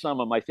home in the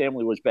summer. My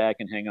family was back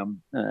in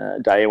Hingham.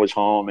 Diane was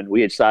home, and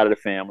we had started a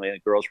family, and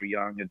the girls were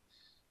young.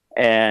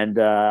 And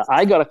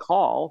I got a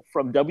call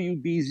from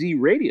WBZ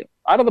Radio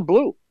out of the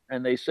blue.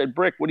 And they said,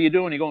 "Brick, what are you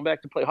doing? You going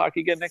back to play hockey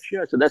again next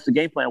year?" I said, "That's the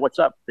game plan. What's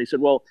up?" They said,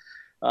 "Well,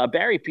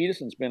 Barry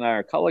Peterson's been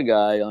our color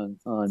guy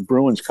on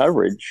Bruins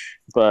coverage,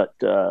 but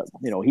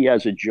he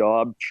has a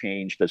job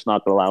change that's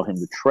not going to allow him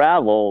to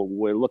travel.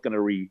 We're looking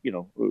to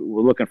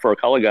we're looking for a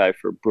color guy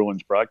for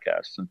Bruins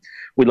broadcasts, and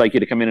we'd like you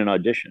to come in and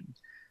audition."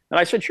 And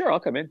I said, "Sure, I'll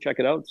come in, check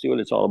it out, see what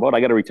it's all about.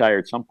 I got to retire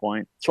at some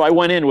point." So I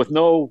went in with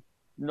no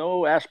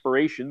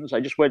aspirations.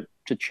 I just went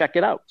to check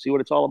it out, see what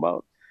it's all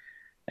about.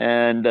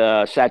 And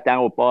sat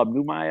down with Bob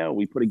Newmeyer.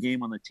 We put a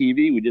game on the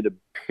TV. We did a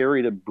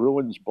period of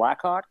Bruins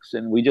Blackhawks,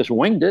 and we just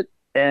winged it.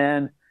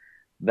 And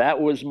that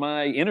was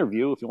my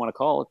interview, if you want to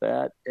call it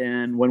that.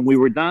 And when we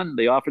were done,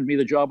 they offered me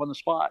the job on the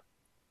spot.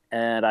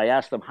 And I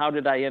asked them, how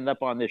did I end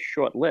up on this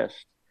short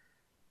list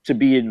to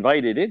be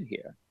invited in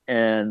here?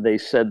 And they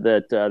said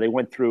that they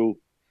went through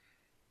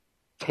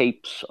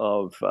tapes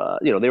of,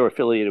 they were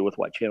affiliated with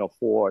Channel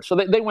 4. So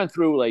they went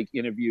through like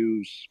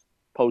interviews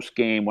post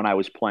game when I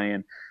was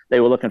playing. They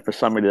were looking for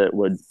somebody that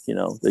would,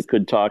 that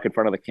could talk in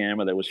front of the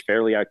camera, that was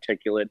fairly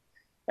articulate.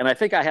 And I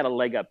think I had a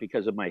leg up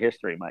because of my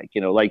history, Mike.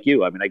 Like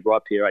you. I mean, I grew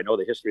up here. I know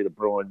the history of the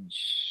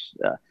Bruins.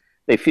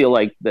 They feel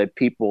like that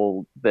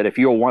people, that if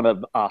you're one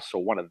of us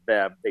or one of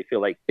them, they feel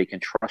like they can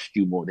trust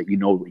you more, that you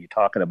know what you're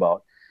talking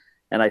about.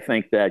 And I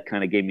think that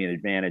kind of gave me an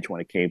advantage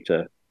when it came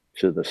to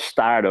the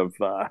start of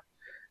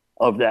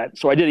that.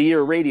 So I did a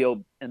year of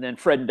radio, and then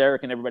Fred and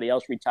Derek and everybody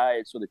else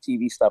retired. So the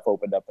TV stuff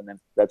opened up, and then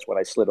that's when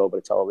I slid over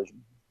to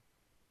television.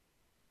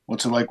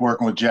 What's it like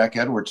working with Jack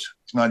Edwards?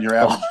 He's not your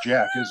average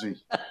Jack, is he?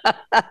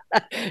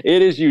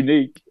 It is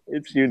unique.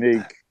 It's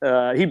unique.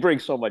 He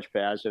brings so much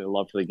passion and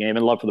love for the game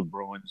and love for the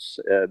Bruins.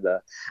 And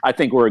I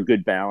think we're a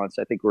good balance.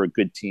 I think we're a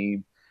good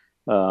team.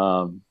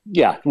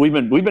 We've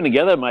been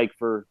together, Mike,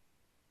 for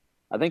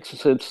I think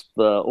since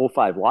the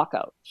 05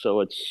 lockout.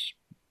 So it's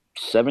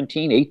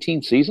 17,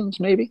 18 seasons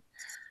maybe.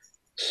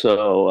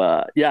 So,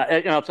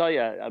 and I'll tell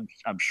you,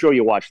 I'm sure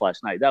you watched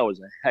last night. That was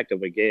a heck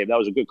of a game. That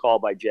was a good call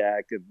by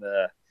Jack. And,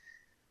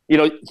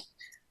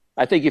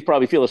 I think you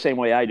probably feel the same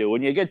way I do.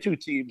 When you get two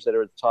teams that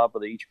are at the top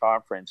of each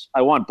conference,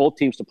 I want both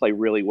teams to play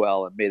really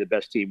well and may the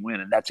best team win.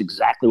 And that's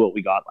exactly what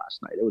we got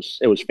last night.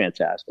 It was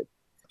fantastic.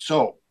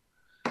 So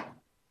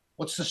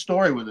what's the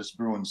story with this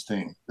Bruins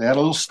team? They had a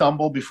little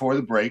stumble before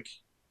the break.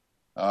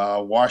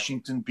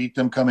 Washington beat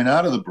them coming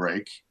out of the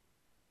break.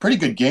 Pretty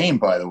good game,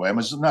 by the way. I mean,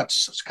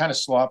 it's kind of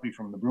sloppy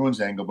from the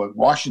Bruins angle, but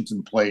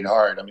Washington played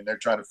hard. I mean, they're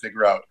trying to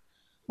figure out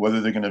whether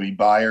they're going to be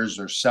buyers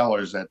or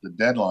sellers at the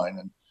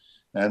deadline.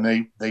 And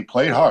they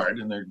played hard,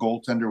 and their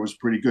goaltender was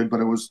pretty good, but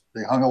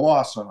they hung a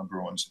loss on the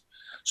Bruins.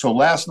 So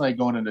last night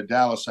going into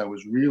Dallas, I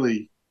was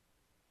really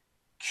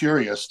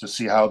curious to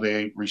see how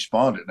they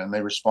responded, and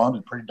they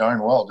responded pretty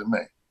darn well, didn't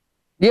they?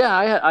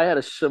 Yeah, I had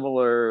a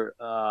similar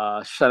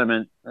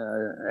sentiment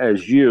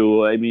as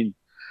you. I mean,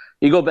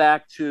 you go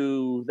back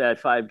to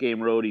that 5-game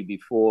roadie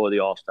before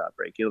the All-Star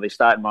break. They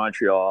start in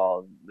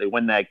Montreal. They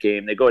win that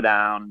game. They go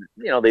down.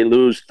 They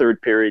lose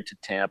third period to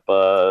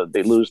Tampa.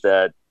 They lose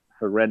that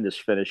horrendous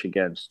finish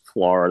against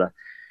Florida.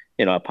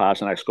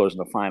 Pasternak scores in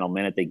the final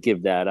minute. They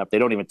give that up. They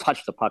don't even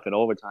touch the puck in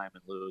overtime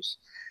and lose.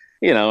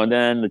 And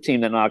then the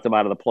team that knocked them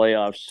out of the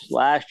playoffs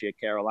last year,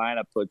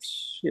 Carolina,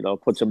 puts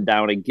them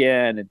down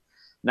again. And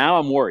now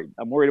I'm worried.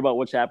 I'm worried about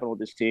what's happened with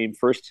this team.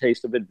 First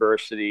taste of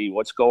adversity.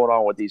 What's going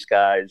on with these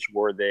guys?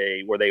 Were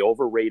they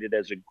overrated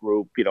as a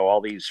group?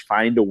 All these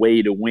find a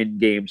way to win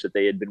games that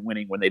they had been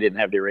winning when they didn't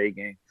have their A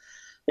game.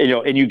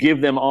 And you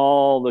give them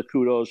all the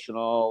kudos and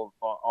all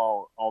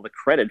the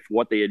credit for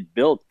what they had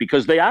built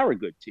because they are a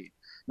good team.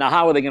 Now,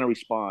 how are they going to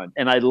respond?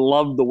 And I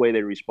love the way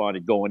they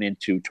responded going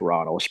into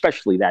Toronto,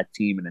 especially that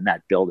team and in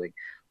that building.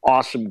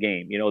 Awesome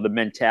game. The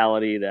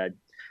mentality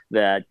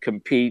that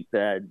compete,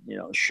 that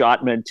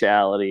shot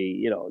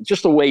mentality.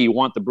 Just the way you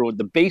want the Bruins,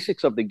 the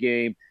basics of the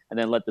game, and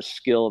then let the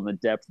skill and the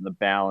depth and the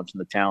balance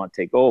and the talent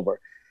take over.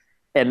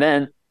 And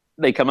then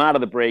they come out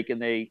of the break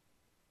and they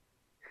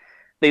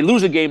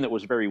lose a game that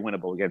was very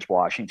winnable against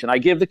Washington. I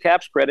give the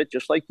Caps credit,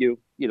 just like you.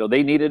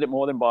 They needed it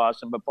more than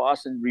Boston, but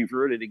Boston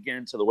reverted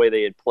again to the way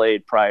they had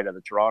played prior to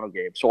the Toronto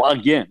game. So,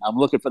 again, I'm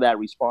looking for that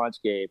response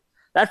game.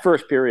 That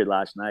first period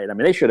last night,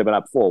 they should have been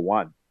up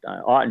 4-1.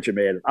 Ottinger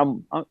made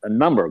a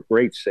number of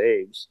great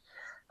saves.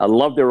 I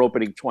loved their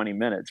opening 20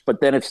 minutes, but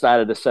then it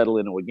started to settle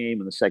into a game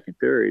in the second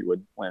period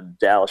when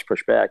Dallas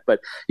pushed back. But,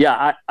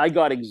 yeah, I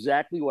got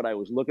exactly what I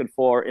was looking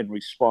for in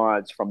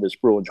response from this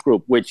Bruins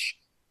group, which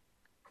 –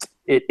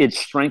 It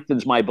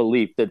strengthens my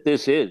belief that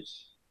this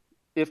is,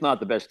 if not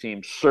the best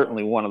team,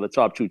 certainly one of the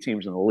top two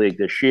teams in the league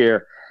this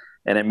year.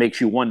 And it makes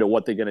you wonder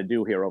what they're going to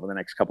do here over the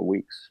next couple of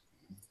weeks.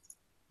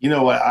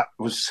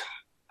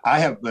 I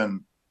have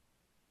been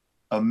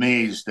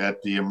amazed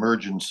at the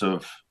emergence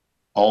of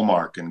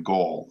Ullmark in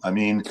goal.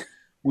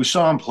 We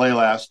saw him play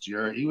last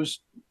year. He was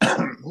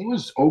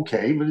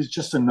okay, but he's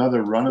just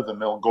another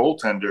run-of-the-mill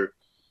goaltender.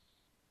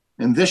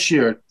 And this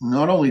year,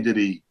 not only did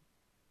he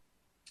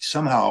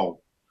somehow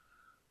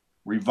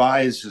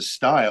revise his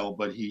style,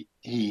 but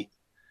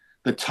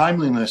the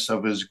timeliness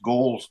of his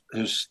goals,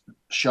 his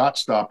shot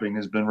stopping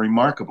has been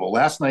remarkable.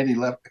 Last night he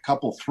let a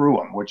couple through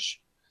him,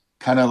 which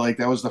kind of like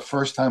that was the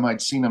first time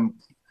I'd seen him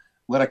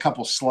let a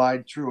couple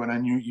slide through, and I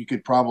knew you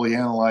could probably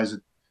analyze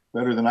it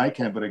better than I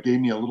can, but it gave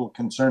me a little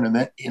concern. And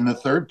then in the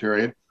third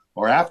period,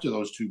 or after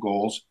those two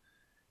goals,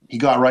 he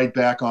got right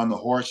back on the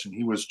horse and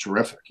he was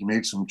terrific. He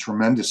made some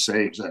tremendous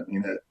saves.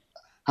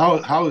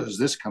 How has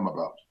this come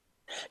about?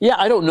 Yeah,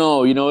 I don't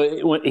know.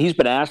 He's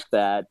been asked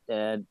that,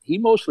 and he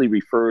mostly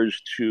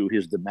refers to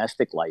his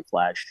domestic life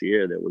last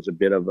year. There was a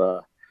bit of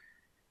a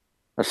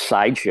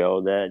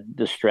sideshow that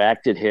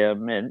distracted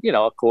him. And,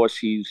 of course,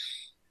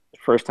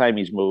 first time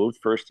he's moved,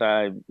 first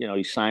time,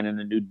 he's signing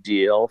a new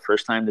deal,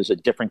 first time there's a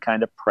different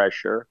kind of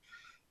pressure.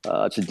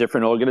 It's a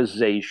different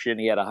organization.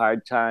 He had a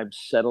hard time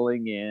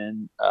settling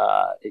in.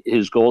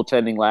 His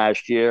goaltending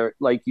last year,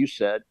 like you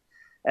said,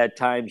 at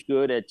times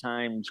good, at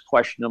times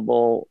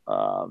questionable.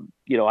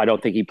 I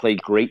don't think he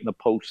played great in the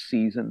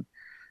postseason.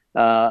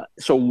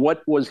 So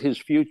what was his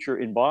future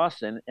in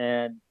Boston?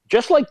 And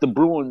just like the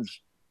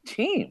Bruins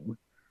team,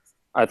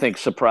 I think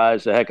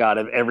surprised the heck out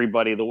of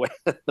everybody the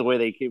way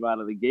they came out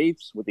of the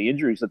gates with the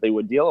injuries that they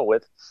were dealing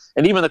with.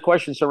 And even the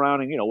question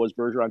surrounding, was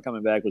Bergeron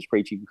coming back? Was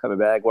Krejci coming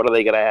back? What are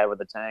they going to have in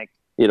the tank,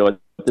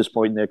 at this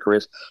point in their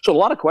careers? So a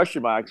lot of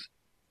question marks.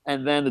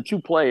 And then the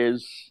two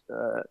players,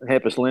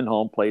 Hampus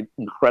Lindholm played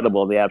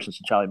incredible in the absence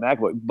of Charlie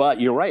McAvoy. But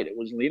you're right, it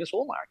was Linus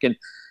Ullmark.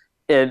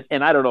 And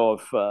I don't know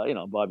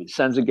if, Bobby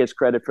Senza gets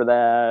credit for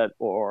that,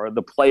 or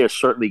the player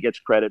certainly gets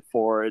credit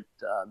for it.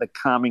 The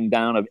calming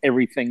down of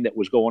everything that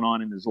was going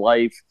on in his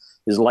life.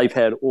 His life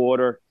had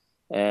order,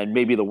 and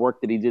maybe the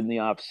work that he did in the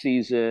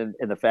offseason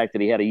and the fact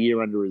that he had a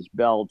year under his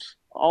belt.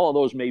 All of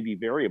those may be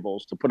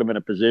variables to put him in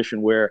a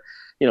position where,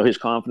 his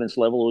confidence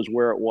level was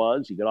where it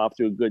was. He got off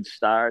to a good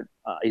start.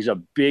 He's a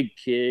big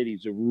kid.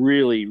 He's a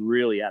really,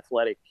 really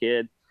athletic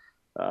kid.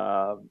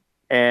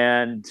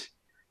 And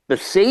the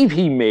save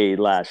he made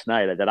last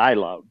night that I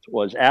loved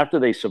was after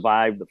they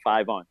survived the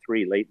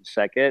 5-on-3 late in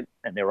second,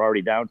 and they were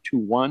already down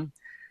 2-1.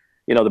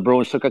 The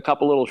Bruins took a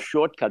couple little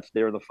shortcuts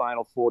there in the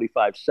final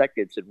 45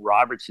 seconds, and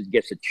Robertson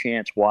gets a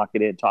chance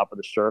walking in top of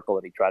the circle,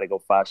 and he tried to go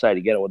far side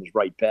to get it with his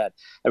right pad.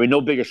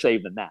 No bigger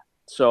save than that.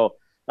 So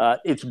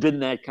it's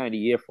been that kind of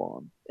year for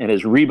him. And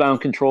his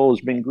rebound control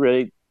has been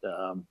great.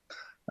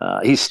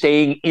 He's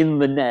staying in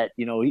the net.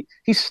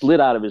 He slid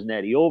out of his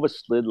net. He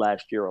overslid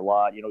last year a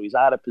lot. He's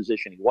out of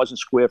position. He wasn't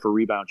square for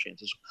rebound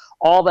chances.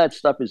 All that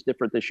stuff is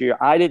different this year.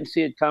 I didn't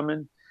see it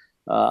coming.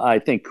 I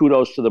think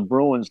kudos to the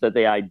Bruins that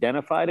they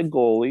identified a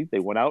goalie. They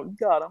went out and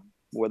got him,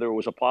 whether it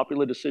was a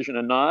popular decision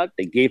or not.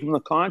 They gave him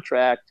the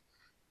contract,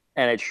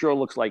 and it sure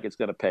looks like it's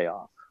going to pay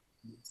off.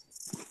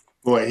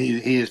 Boy,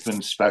 he has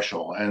been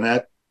special.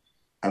 And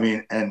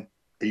and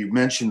you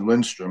mentioned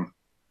Lindstrom.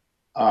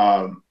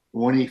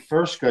 When he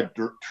first got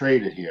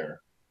traded here,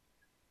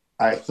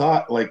 I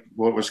thought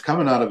what was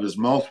coming out of his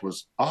mouth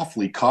was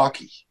awfully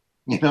cocky.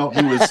 He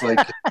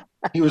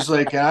was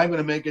like, I'm going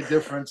to make a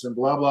difference and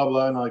blah, blah,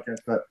 blah. And I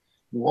thought,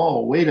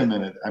 whoa, wait a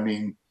minute.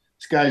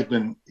 This guy's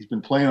been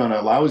playing on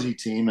a lousy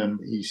team, and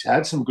he's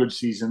had some good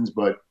seasons,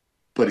 but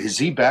but has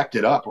he backed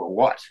it up or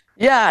what?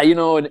 Yeah, you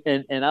know,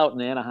 and out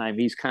in Anaheim,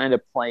 he's kind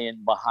of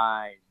playing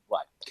behind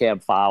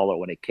Cam Fowler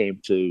when it came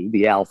to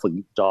the alpha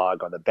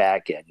dog on the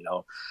back end. You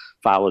know,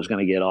 Fowler's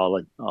going to get all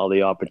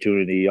the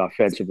opportunity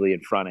offensively in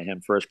front of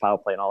him, first power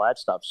play and all that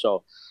stuff.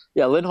 So,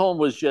 yeah, Lindholm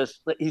was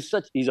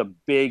he's a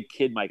big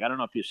kid, Mike. I don't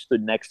know if you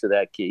stood next to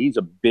that kid. He's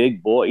a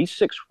big boy. He's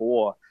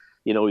 6'4".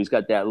 You know, he's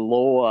got that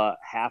lower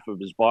half of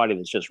his body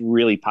that's just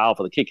really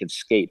powerful. The kid can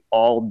skate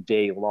all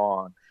day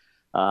long.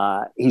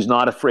 He's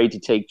not afraid to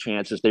take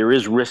chances. There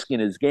is risk in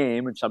his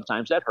game, and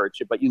sometimes that hurts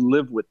you, but you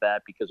live with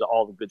that because of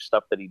all the good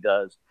stuff that he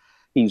does.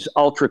 He's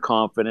ultra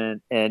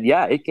confident, and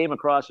yeah, it came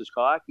across as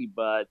cocky,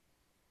 but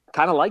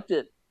kind of liked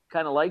it.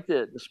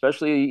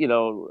 Especially, you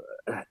know,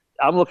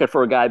 I'm looking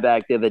for a guy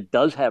back there that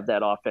does have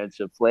that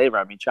offensive flavor.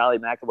 I mean, Charlie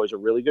McAvoy's a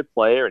really good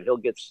player, and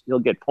he'll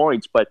get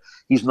points, but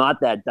he's not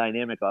that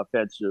dynamic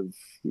offensive,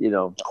 you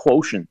know,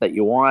 quotient that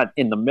you want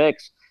in the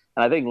mix.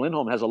 And I think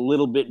Lindholm has a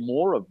little bit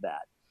more of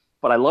that.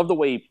 But I love the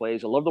way he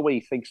plays. I love the way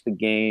he thinks the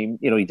game.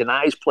 You know, he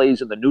denies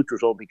plays in the neutral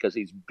zone because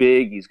he's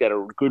big. He's got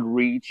a good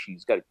reach.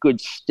 He's got a good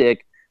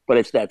stick. But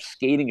it's that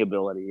skating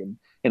ability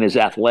and his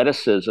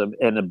athleticism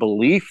and the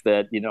belief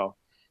that, you know,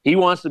 he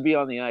wants to be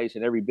on the ice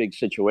in every big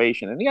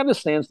situation. And he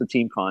understands the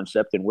team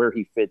concept and where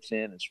he fits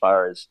in as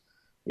far as,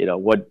 you know,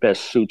 what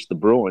best suits the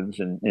Bruins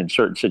in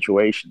certain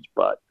situations.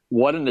 But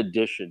what an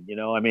addition, you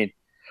know. I mean,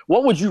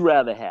 what would you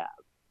rather have?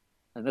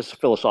 And this is a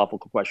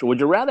philosophical question. Would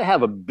you rather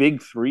have a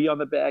big three on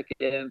the back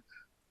end,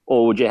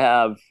 or would you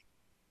have,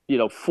 you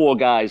know, four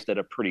guys that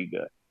are pretty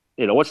good?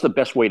 You know, what's the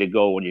best way to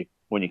go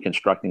when you're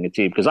constructing a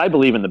team? Because I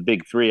believe in the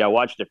big three. I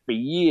watched it for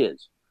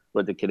years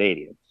with the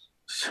Canadians.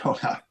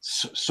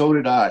 So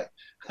did I.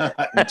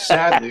 And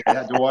sadly, I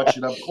had to watch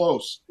it up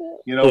close.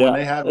 You know, when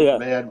they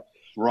had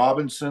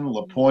Robinson,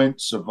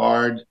 Lapointe,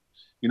 Savard.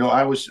 You know,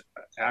 I'm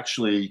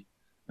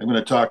going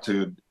to talk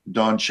to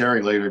Don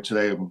Cherry later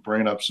today and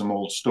bring up some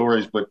old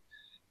stories, but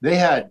they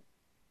had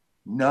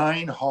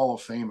 9 Hall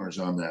of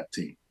Famers on that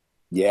team.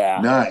 Yeah.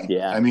 9.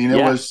 Yeah. I mean,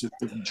 it was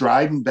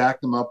Dryden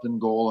backed them up in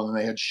goal, and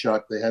then they had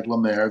Shutt, they had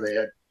Lemaire, they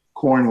had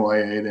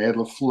Cornway, they had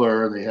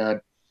Lafleur, they had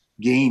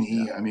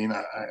Gainey. Yeah. I mean,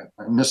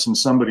 I'm missing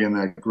somebody in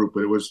that group,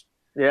 but it was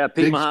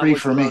Pete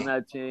Mahavlich was on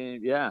that team.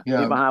 Yeah. Pete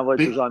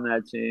Mahavlich was on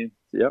that team.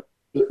 Yep.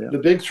 The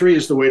big three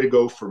is the way to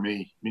go for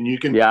me. I mean, you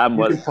can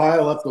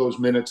pile up those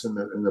minutes in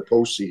the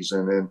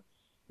postseason,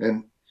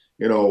 and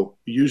you know,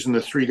 using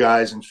the 3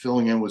 guys and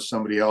filling in with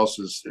somebody else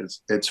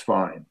it's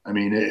fine. I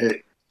mean,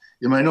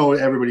 I know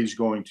everybody's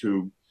going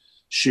to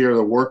share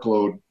the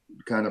workload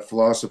kind of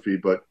philosophy,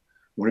 but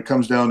when it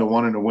comes down to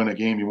wanting to win a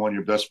game, you want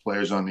your best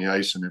players on the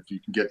ice, and if you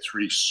can get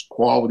 3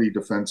 quality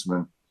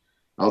defensemen,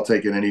 I'll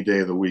take it any day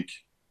of the week.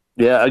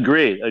 Yeah,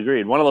 agreed.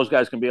 One of those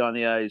guys can be on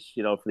the ice,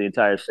 you know, for the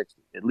entire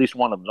 60. At least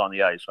one of them's on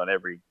the ice on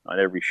every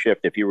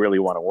shift if you really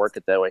want to work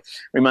it that way.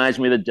 Reminds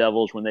me of the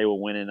Devils when they were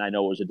winning. I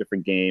know it was a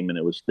different game and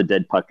it was the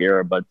dead puck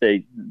era, but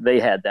they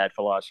had that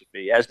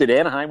philosophy, as did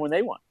Anaheim when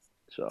they won.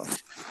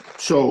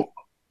 So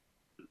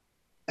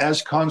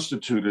as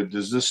constituted,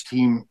 does this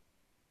team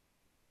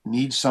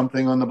need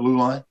something on the blue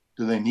line?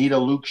 Do they need a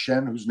Luke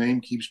Schenn whose name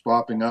keeps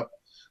popping up?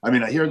 I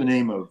mean, I hear the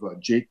name of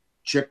Jake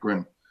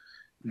Chychrun.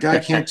 Guy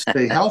can't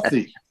stay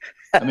healthy.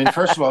 I mean,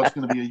 first of all, it's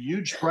going to be a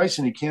huge price,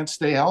 and he can't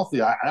stay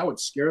healthy. I would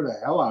scare the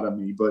hell out of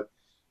me. But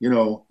you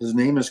know, his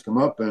name has come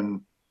up,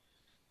 and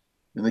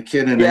the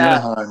kid in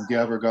Anaheim,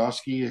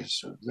 Gavrikowski,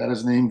 is that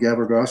his name?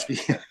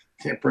 Gavrikowski.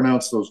 Can't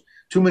pronounce those.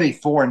 Too many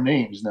foreign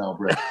names now,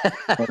 Brett.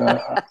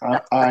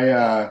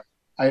 But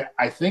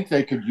I think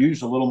they could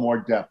use a little more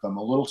depth. I'm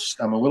a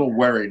little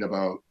worried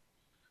about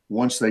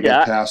once they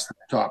get past the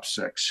top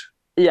 6.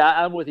 Yeah,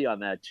 I'm with you on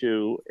that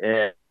too,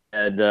 and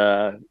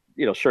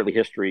you know, certainly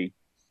history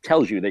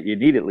tells you that you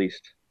need at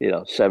least, you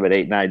know, 7,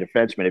 8, 9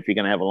 defensemen if you're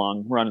going to have a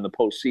long run in the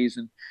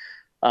postseason.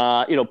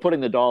 You know,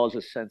 putting the dollars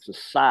a sense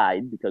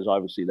aside, because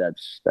obviously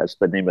that's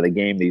the name of the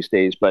game these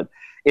days. But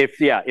if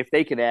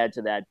they can add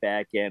to that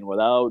back end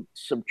without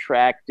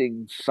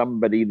subtracting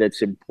somebody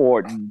that's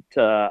important,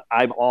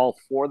 I'm all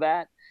for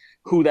that.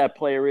 Who that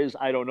player is,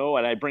 I don't know.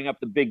 And I bring up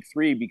the big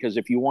 3 because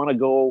if you want to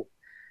go,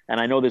 and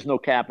I know there's no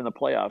cap in the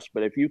playoffs,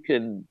 but if you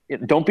can,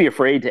 don't be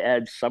afraid to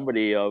add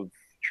somebody of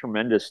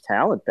tremendous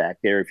talent back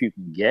there if you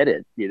can get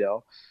it. You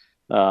know,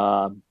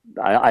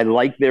 I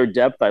like their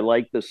depth. I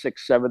like the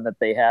 6, 7 that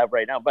they have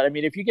right now. But I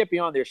mean, if you get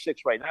beyond their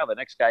 6 right now, the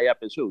next guy up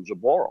is who?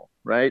 Zaboral,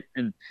 right?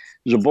 And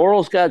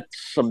Zaboral's got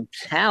some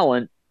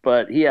talent,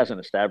 but he hasn't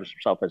established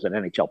himself as an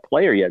NHL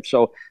player yet.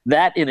 So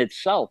that in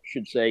itself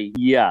should say,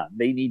 yeah,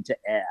 they need to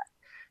add.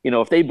 You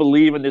know, if they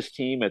believe in this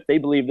team, if they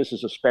believe this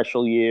is a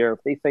special year, if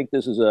they think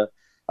this is a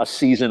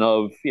season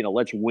of, you know,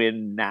 let's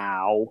win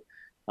now,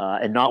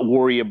 and not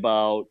worry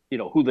about, you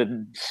know, who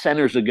the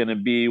centers are going to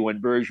be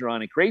when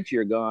Bergeron and Krejci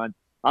are gone.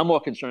 I'm more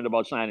concerned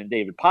about signing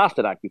David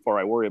Pastrnak before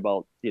I worry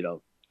about, you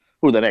know,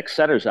 who the next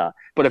centers are.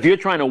 But if you're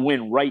trying to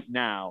win right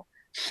now,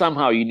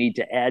 somehow you need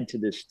to add to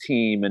this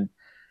team. And,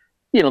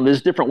 you know,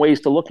 there's different ways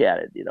to look at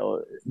it. You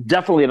know,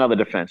 definitely another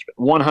defenseman,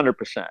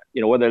 100%.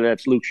 You know, whether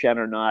that's Luke Schenn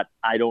or not,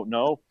 I don't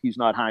know. He's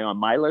not high on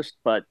my list.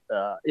 But,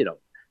 you know,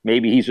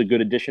 maybe he's a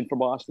good addition for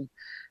Boston.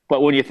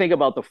 But when you think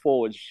about the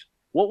forwards,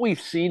 what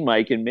we've seen,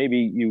 Mike, and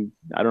maybe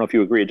I don't know if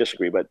you agree or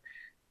disagree, but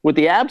with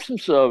the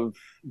absence of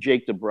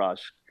Jake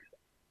DeBrusk,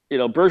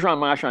 Bergeron,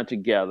 Marchand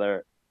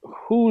together,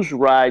 who's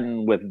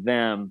riding with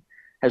them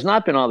has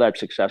not been all that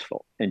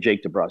successful in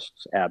Jake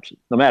DeBrusk's absence,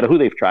 no matter who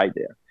they've tried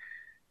there.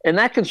 And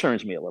that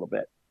concerns me a little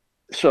bit.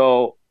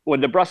 So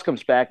when DeBrusk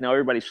comes back, now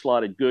everybody's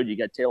slotted good. You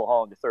got Taylor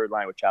Hall in the third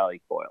line with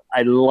Charlie Coyle.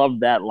 I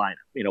love that lineup,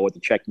 with the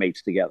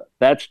checkmates together.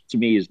 That's, to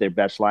me, is their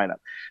best lineup.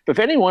 But if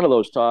any one of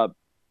those top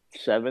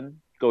 7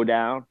 go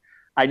down,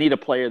 I need a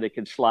player that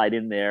can slide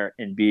in there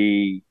and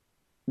be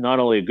not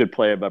only a good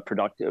player, but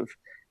productive.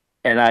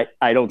 And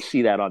I don't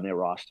see that on their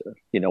roster,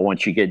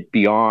 once you get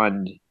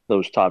beyond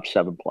those top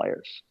 7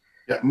 players.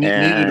 Yeah,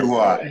 neither do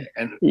I.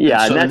 And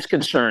that's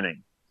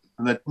concerning.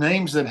 And the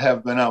names that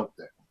have been out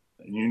there,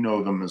 and you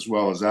know them as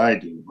well as I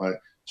do, but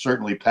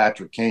certainly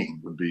Patrick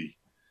Kane would be,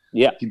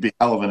 he'd be a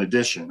hell of an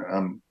addition,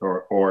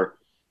 or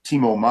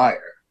Timo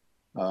Meier.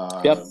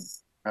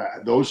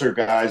 Those are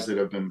guys that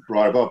have been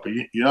brought about, but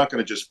you're not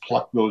going to just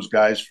pluck those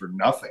guys for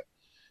nothing.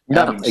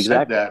 No, Having exactly.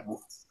 said that,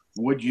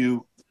 would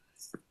you,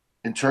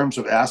 in terms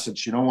of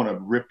assets, you don't want to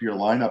rip your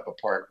lineup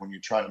apart when you're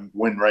trying to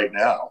win right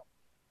now,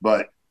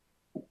 but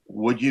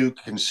would you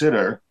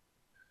consider,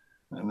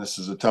 and this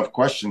is a tough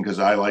question because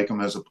I like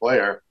him as a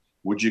player,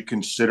 would you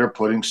consider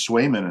putting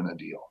Swayman in a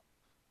deal?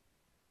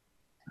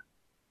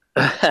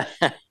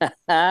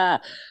 I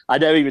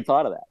never even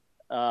thought of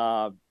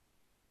that.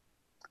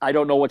 I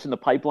don't know what's in the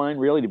pipeline,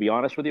 really, to be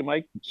honest with you,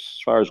 Mike, as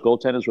far as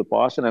goaltenders with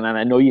Boston. And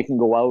I know you can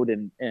go out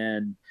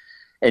and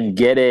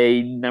get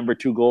a number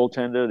 2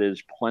 goaltender.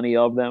 There's plenty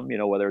of them,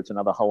 whether it's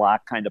another Halak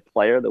kind of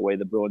player, the way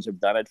the Bruins have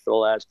done it for the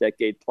last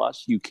decade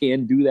plus. You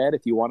can do that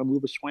if you want to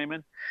move a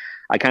Swayman.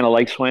 I kind of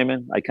like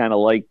Swayman. I kind of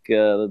like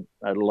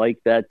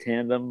that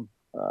tandem.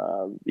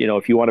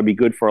 If you want to be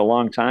good for a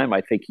long time,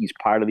 I think he's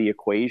part of the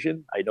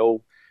equation. I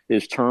know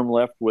there's term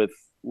left with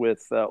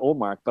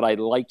Ullmark, but I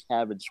like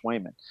having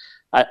Swayman.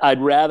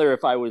 I'd rather,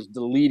 if I was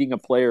deleting a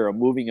player or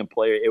moving a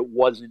player, it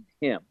wasn't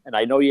him. And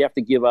I know you have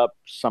to give up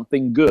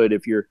something good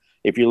if you're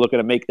looking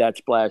to make that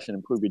splash and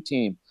improve your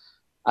team.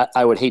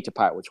 I would hate to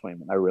part with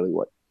Swayman. I really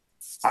would.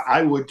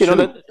 I would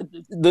too.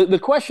 The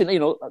question,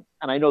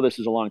 and I know this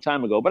is a long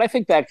time ago, but I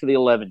think back to the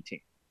 11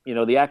 team.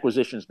 The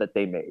acquisitions that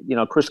they made.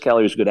 Chris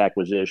Kelly was a good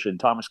acquisition.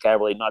 Thomas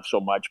Cavalier, not so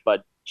much,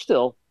 but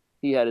still,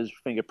 he had his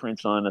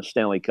fingerprints on a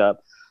Stanley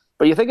Cup.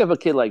 But you think of a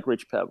kid like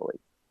Rich Peverley.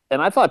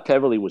 And I thought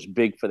Peverley was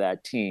big for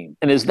that team.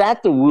 And is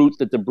that the route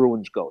that the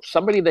Bruins go?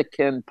 Somebody that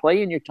can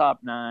play in your top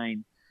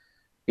 9.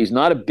 He's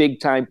not a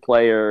big-time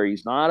player.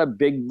 He's not a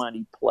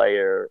big-money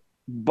player.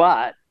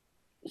 But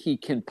he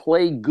can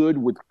play good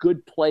with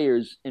good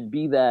players and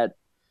be that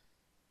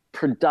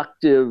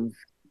productive,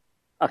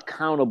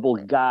 accountable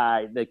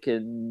guy that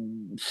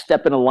can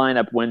step in a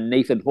lineup when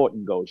Nathan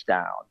Horton goes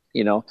down.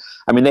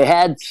 They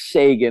had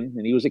Sagan,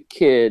 and he was a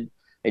kid.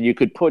 And you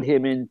could put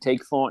him in, take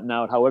Thornton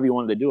out, however you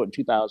wanted to do it in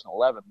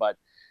 2011. But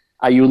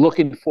are you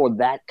looking for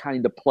that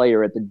kind of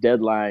player at the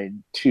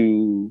deadline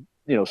to,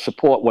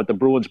 support what the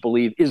Bruins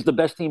believe is the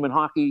best team in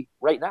hockey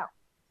right now?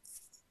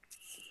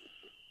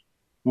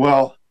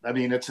 Well,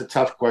 it's a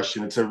tough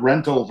question. It's a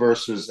rental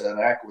versus an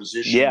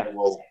acquisition that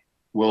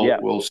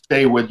will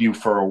stay with you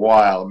for a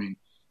while.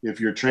 If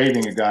you're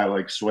trading a guy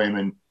like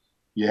Swayman,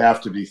 you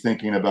have to be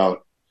thinking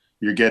about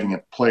you're getting a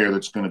player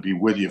that's going to be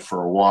with you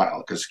for a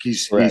while because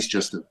he's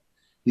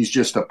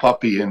just a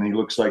puppy, and he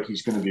looks like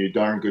he's going to be a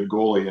darn good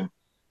goalie. And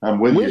I'm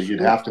with you.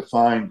 You'd have to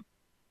find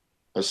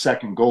a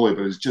second goalie,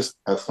 but it's just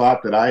a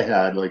thought that I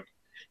had. Like,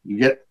 you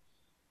get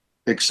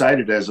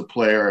excited as a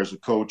player, as a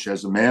coach,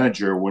 as a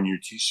manager when you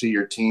see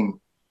your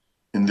team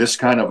in this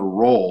kind of a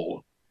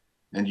role,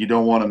 and you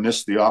don't want to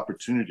miss the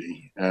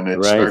opportunity. And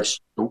it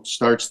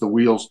starts the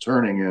wheels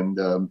turning,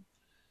 and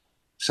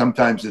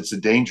sometimes it's a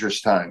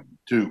dangerous time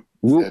too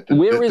at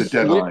the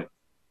deadline.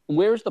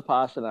 Where's the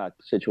Pastrnak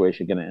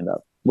situation going to end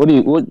up?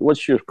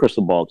 What's your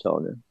crystal ball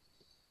telling you?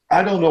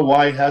 I don't know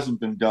why it hasn't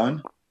been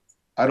done.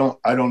 I don't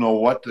know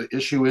what the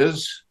issue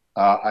is.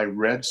 I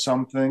read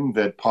something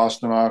that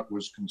Pastrnak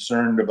was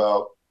concerned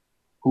about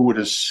who would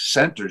his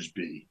centers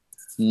be,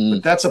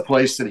 but that's a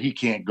place that he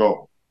can't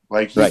go.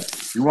 Like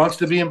he wants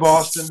to be in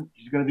Boston.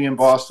 He's going to be in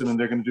Boston, and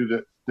they're going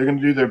to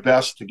do their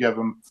best to give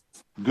him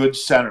good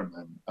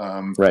centermen.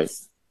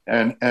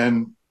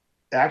 And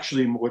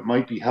actually, what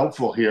might be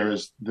helpful here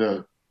is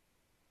the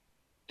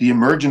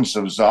emergence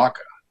of Zacha,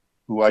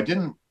 who I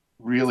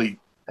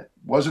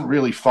wasn't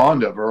really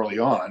fond of early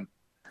on,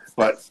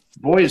 but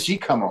boy, has he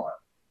come on.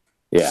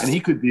 Yeah. And he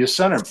could be a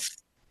centerman.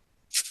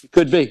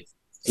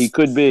 He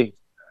could be.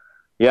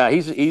 Yeah,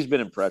 he's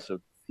been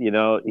impressive.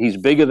 He's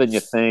bigger than you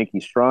think.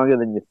 He's stronger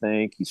than you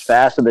think. He's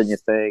faster than you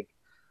think.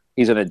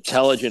 He's an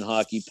intelligent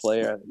hockey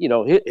player.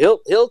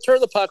 He'll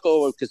turn the puck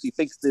over because he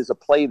thinks there's a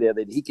play there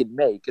that he can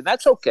make, and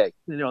that's okay.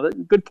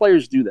 Good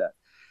players do that.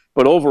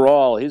 But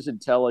overall, his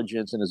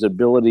intelligence and his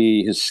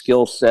ability, his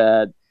skill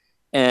set,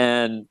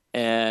 and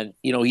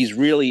he's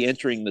really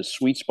entering the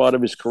sweet spot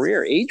of his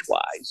career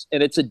age-wise.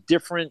 And it's a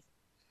different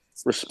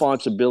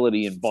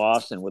responsibility in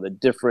Boston with a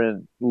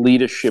different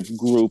leadership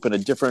group and a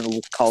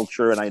different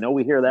culture. And I know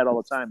we hear that all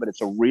the time, but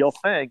it's a real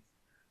thing.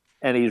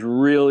 And he's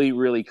really,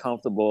 really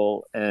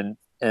comfortable and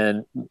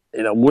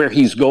where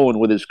he's going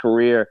with his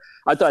career.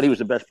 I thought he was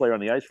the best player on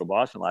the ice for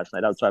Boston last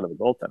night outside of the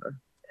goaltender.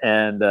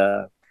 And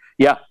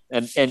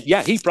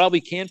he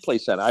probably can play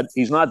center.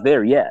 He's not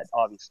there yet,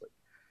 obviously.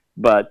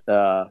 But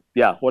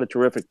what a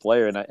terrific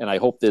player. And I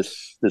hope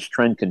this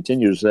trend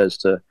continues as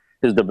to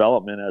his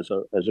development as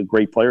a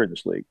great player in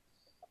this league.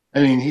 I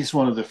mean, he's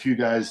one of the few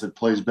guys that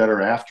plays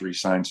better after he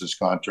signs his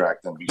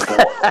contract than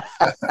before.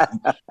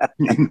 I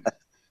mean,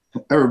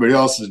 everybody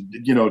else is,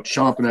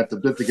 chomping at the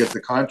bit to get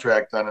the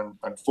contract done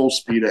and full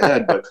speed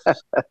ahead. But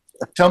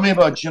tell me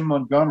about Jim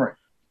Montgomery.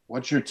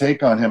 What's your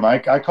take on him? I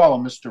call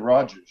him Mr.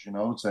 Rogers.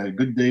 It's a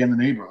good day in the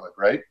neighborhood,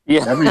 right?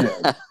 Yeah. Every day.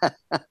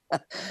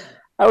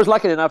 I was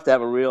lucky enough to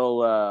have a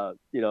real,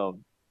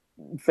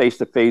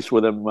 face-to-face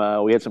with him.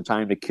 We had some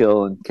time to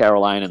kill in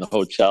Carolina in the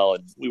hotel,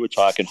 and we were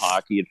talking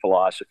hockey and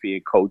philosophy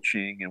and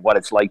coaching and what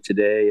it's like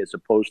today as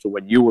opposed to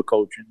when you were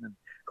coaching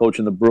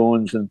the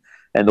Bruins and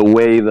the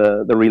way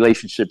the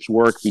relationships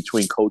work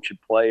between coach and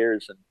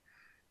players. And,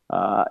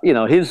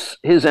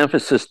 his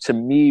emphasis to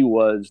me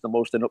was the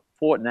most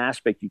important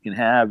aspect you can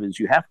have is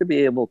you have to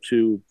be able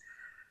to,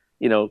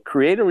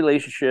 create a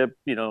relationship,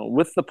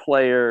 with the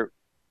player,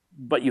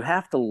 but you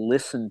have to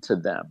listen to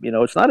them.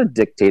 It's not a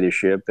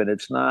dictatorship, and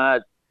it's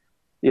not,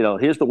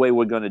 here's the way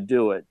we're going to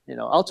do it.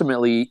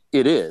 Ultimately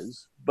it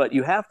is, but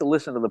you have to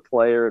listen to the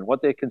player and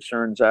what their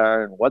concerns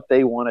are and what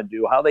they want to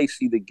do, how they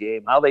see the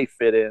game, how they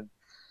fit in.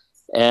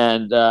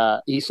 And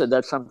he said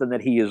that's something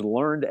that he has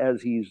learned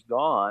as he's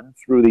gone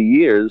through the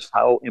years,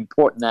 how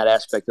important that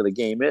aspect of the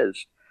game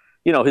is.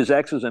 His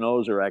X's and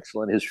O's are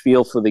excellent. His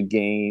feel for the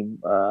game,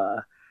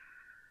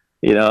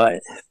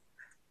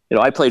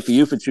 I played for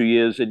you for 2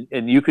 years,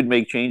 and you could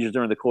make changes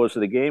during the course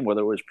of the game,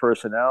 whether it was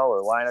personnel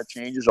or lineup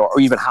changes or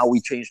even how we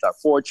changed our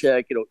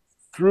forecheck,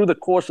 through the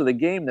course of the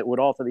game that would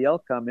alter the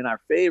outcome in our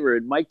favor.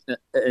 And Mike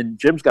and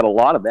Jim's got a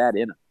lot of that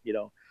in him.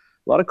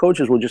 A lot of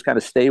coaches will just kind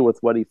of stay with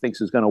what he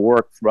thinks is going to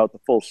work throughout the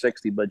full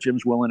 60, but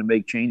Jim's willing to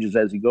make changes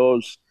as he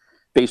goes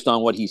based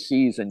on what he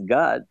sees and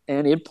got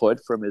and input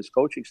from his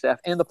coaching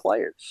staff and the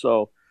players.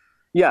 So,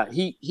 yeah,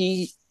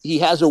 he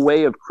has a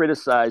way of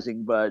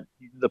criticizing, but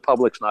the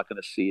public's not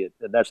going to see it.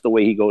 And that's the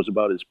way he goes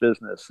about his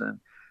business. And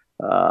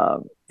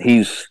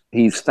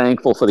he's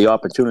thankful for the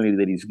opportunity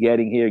that he's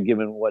getting here,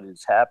 given what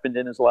has happened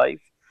in his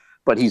life.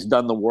 But he's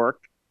done the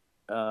work.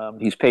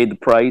 He's paid the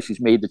price. He's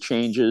made the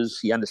changes.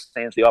 He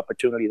understands the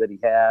opportunity that he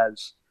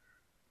has.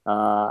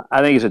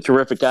 I think he's a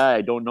terrific guy.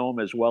 I don't know him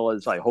as well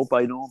as I hope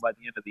I know him by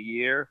the end of the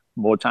year.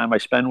 More time I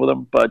spend with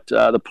him. But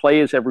the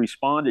players have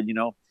responded,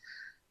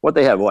 what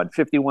they have,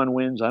 51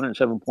 wins,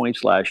 107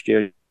 points last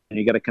year, and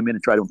you got to come in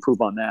and try to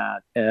improve on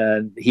that.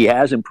 And he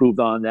has improved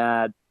on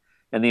that.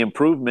 And the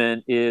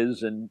improvement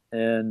is, and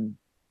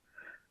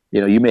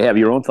you may have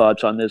your own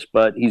thoughts on this,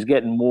 but he's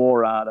getting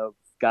more out of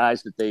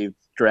guys that they've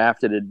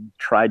drafted and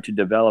tried to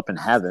develop and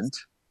haven't.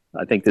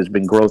 I think there's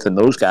been growth in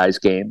those guys'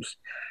 games.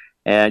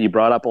 And you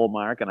brought up old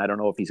Mark, and I don't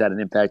know if he's had an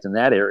impact in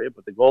that area,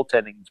 but the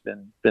goaltending's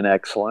been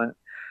excellent.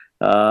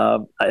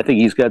 I think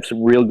he's got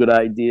some real good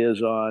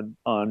ideas on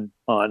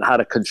how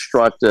to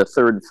construct a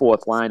third and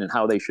fourth line and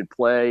how they should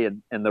play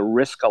and the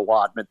risk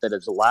allotment that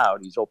is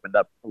allowed. He's opened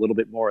up a little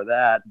bit more of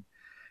that.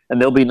 And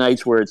there'll be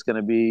nights where it's going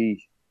to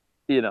be,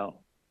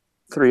 3-on-2s,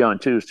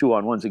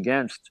 2-on-1s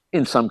against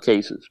in some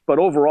cases. But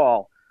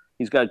overall,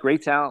 he's got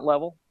great talent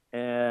level,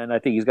 and I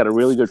think he's got a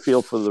really good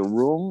feel for the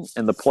room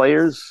and the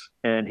players,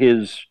 and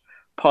his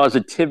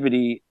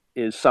positivity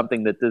is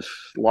something that this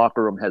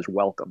locker room has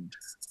welcomed.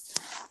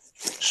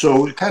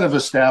 So we kind of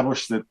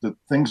established that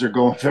things are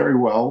going very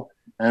well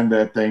and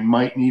that they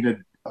might need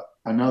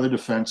another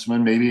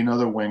defenseman, maybe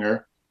another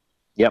winger.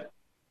 Yep.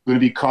 Going to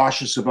be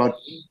cautious about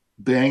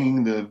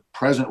banging the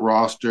present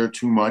roster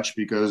too much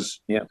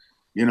because,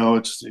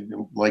 it's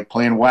like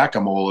playing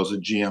whack-a-mole as a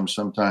GM.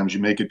 Sometimes you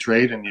make a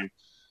trade and you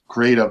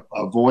create a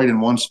void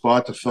in one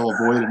spot to fill a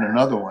void in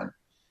another one.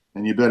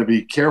 And you better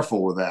be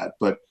careful with that.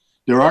 But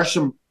there are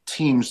some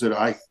teams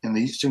that in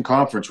the Eastern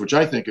Conference, which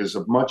I think is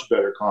a much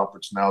better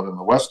conference now than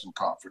the Western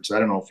Conference. I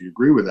don't know if you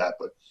agree with that,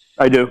 but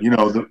I do.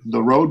 The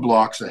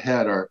roadblocks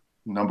ahead are,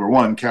 number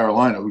one,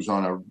 Carolina, who's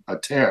on a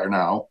tear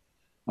now.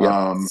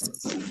 Yep.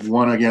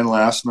 Won again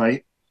last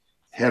night.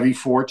 Heavy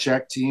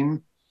forecheck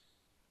team.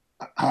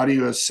 How do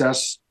you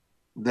assess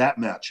that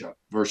matchup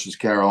versus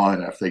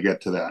Carolina if they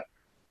get to that?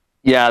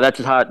 Yeah,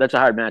 that's a hard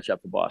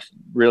matchup for Boston.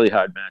 Really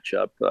hard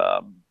matchup.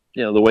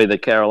 The way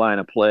that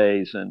Carolina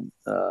plays, and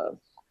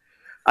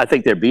I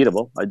think they're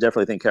beatable. I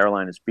definitely think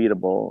Carolina's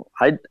beatable.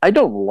 I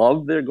don't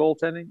love their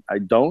goaltending. I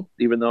don't,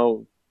 even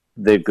though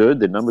they're good.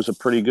 Their numbers are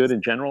pretty good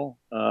in general.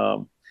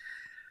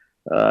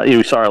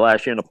 You saw it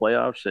last year in the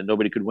playoffs, and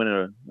nobody could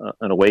win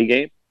an away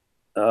game.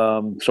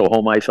 So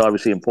home ice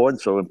obviously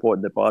important. So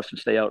important that Boston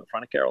stay out in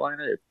front of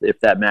Carolina if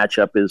that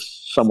matchup is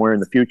somewhere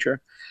in the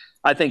future.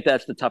 I think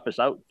that's the toughest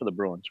out for the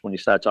Bruins when you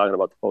start talking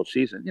about the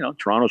postseason.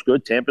 Toronto's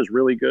good. Tampa's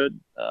really good.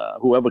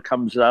 Whoever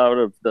comes out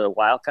of the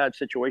wild card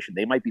situation,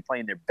 they might be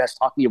playing their best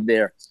hockey of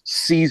their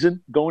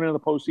season going into the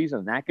postseason,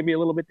 and that can be a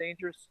little bit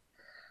dangerous.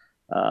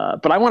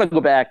 But I want to go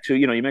back to,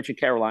 you mentioned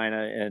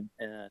Carolina,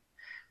 and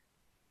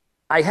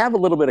I have a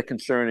little bit of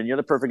concern, and you're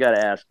the perfect guy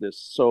to ask this.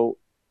 So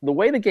the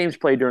way the game's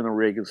played during the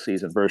regular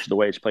season versus the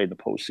way it's played in the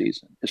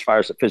postseason, as far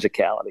as the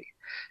physicality,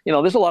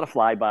 there's a lot of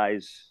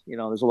flybys.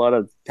 There's a lot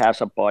of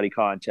pass-up body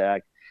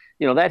contact.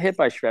 That hit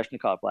by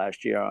Svechnikov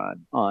last year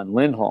on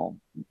Lindholm,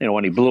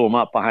 when he blew him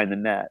up behind the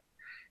net,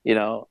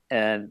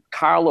 and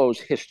Carlo's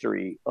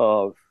history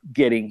of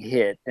getting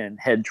hit and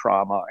head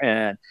trauma,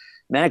 and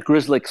Matt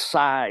Grzelcyk's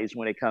size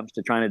when it comes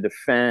to trying to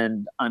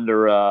defend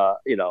under a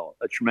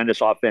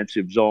tremendous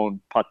offensive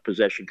zone puck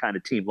possession kind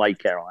of team like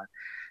Carolina.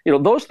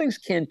 Those things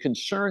can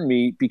concern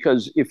me,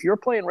 because if you're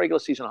playing regular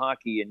season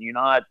hockey and you're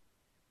not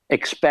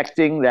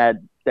expecting that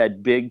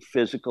big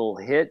physical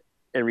hit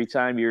every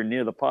time you're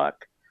near the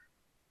puck,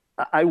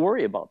 I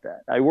worry about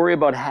that. I worry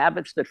about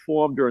habits that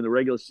form during the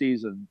regular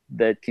season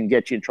that can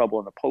get you in trouble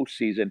in the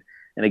postseason.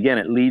 And again,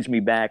 it leads me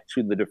back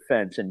to the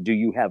defense. And do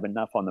you have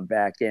enough on the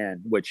back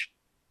end, which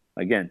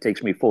again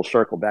takes me full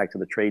circle back to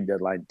the trade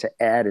deadline to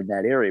add in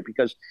that area,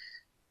 because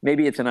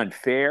maybe it's an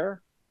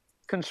unfair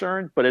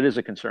concern, but it is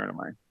a concern of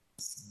mine.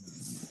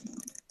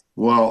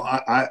 Well,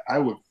 I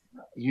would,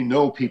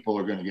 people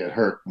are going to get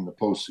hurt in the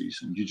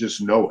postseason. You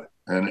just know it.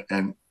 And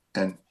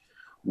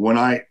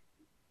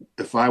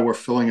if I were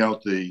filling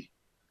out the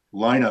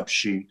lineup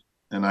sheet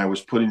and I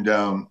was putting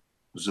down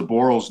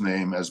Zaboral's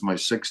name as my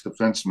sixth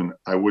defenseman,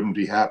 I wouldn't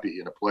be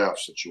happy in a playoff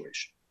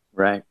situation.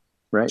 Right.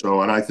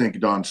 So, and I think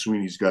Don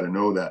Sweeney's got to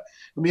know that.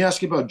 Let me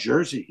ask you about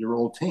Jersey, your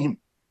old team.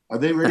 Are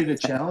they ready to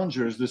challenge,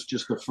 or is this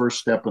just the first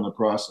step in the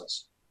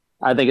process?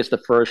 I think it's the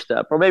first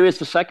step, or maybe it's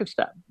the second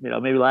step.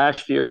 Maybe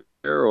last year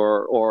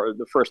or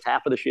the first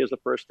half of this year is the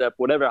first step,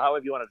 however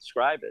you want to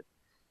describe it.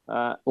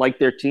 Like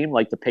their team,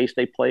 like the pace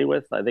they play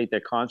with. I think their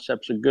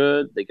concepts are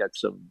good. They got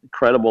some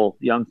incredible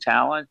young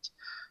talent.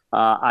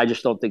 I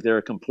just don't think they're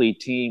a complete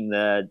team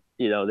that,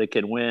 they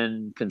can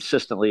win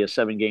consistently a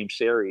 7-game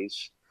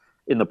series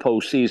in the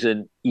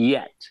postseason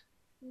yet.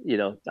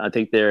 I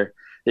think they're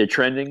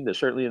trending. They're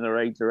certainly in the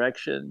right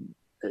direction.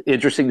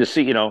 Interesting to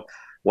see,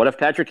 what if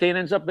Patrick Kane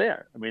ends up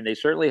there? I mean, they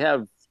certainly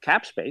have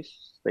cap space.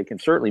 They can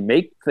certainly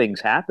make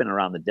things happen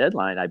around the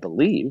deadline, I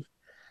believe.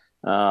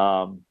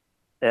 And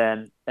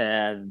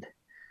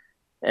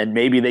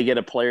maybe they get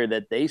a player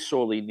that they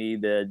sorely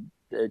need that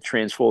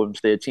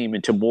transforms their team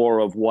into more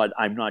of what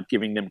I'm not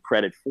giving them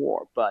credit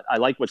for. But I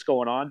like what's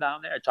going on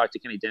down there. I talked to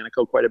Kenny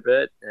Danico quite a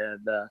bit,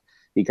 and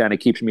he kind of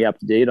keeps me up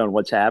to date on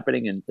what's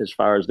happening and as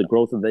far as the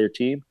growth of their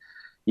team.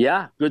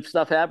 Yeah, good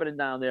stuff happening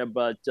down there,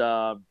 but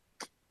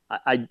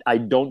I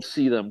don't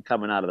see them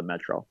coming out of the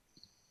Metro.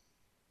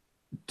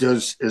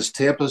 Is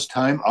Tampa's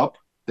time up?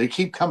 They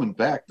keep coming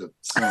back. They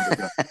won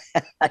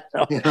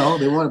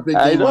a big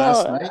game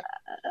last night.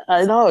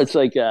 I know. It's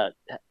like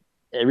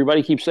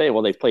everybody keeps saying,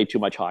 well, they've played too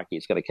much hockey.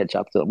 It's going to catch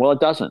up to them. Well, it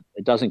doesn't.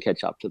 It doesn't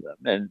catch up to them.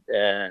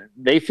 And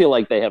they feel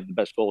like they have the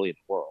best goalie in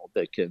the world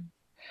that can,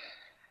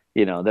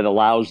 that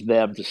allows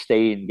them to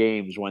stay in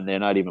games when they're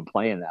not even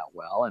playing that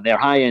well. And their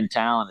high-end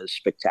talent is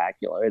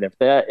spectacular. And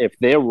if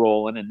they're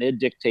rolling and they're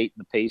dictating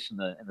the pace and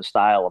the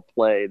style of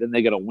play, then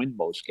they're going to win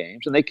most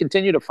games. And they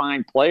continue to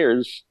find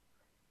players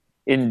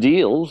in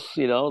deals,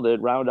 that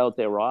round out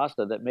their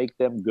roster that make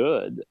them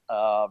good.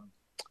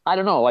 I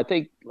don't know. I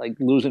think like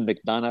losing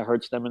McDonough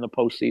hurts them in the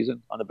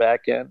postseason on the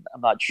back end.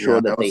 I'm not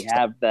sure that they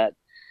have that.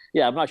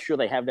 Yeah, I'm not sure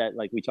they have that,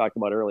 like we talked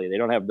about earlier. They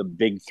don't have the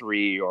big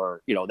three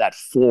or, that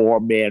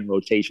 4-man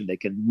rotation they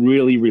can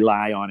really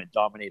rely on and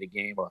dominate a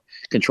game or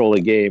control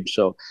a game.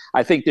 So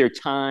I think their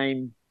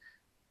time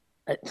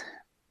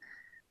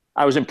 –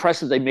 I was impressed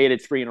that they made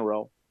it 3 in a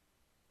row.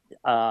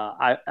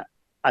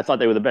 I thought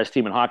they were the best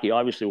team in hockey.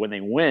 Obviously, when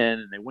they win,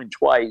 and they win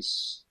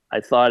twice,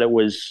 I thought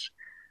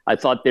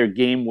their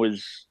game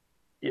was,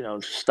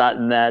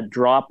 starting that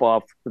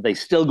drop-off. But they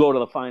still go to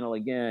the final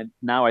again.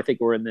 Now I think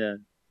we're in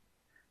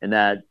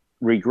that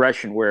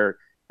regression where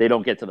they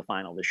don't get to the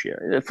final this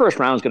year. The first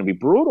round is going to be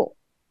brutal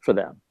for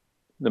them,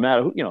 no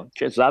matter who.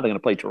 Chances are they're going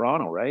to play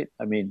Toronto, right?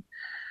 I mean,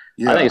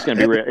 I think it's going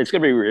to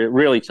be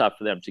really tough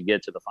for them to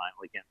get to the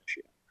final again this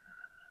year.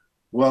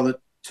 Well, the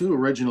 2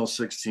 original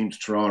 6 teams,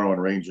 Toronto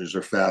and Rangers,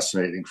 are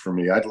fascinating for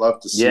me. I'd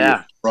love to see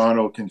if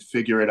Toronto can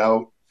figure it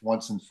out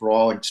once and for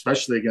all,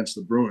 especially against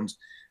the Bruins,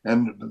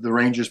 and the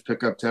Rangers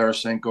pick up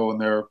Tarasenko,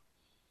 and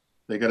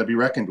they got to be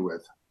reckoned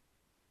with.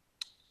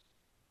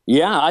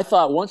 Yeah, I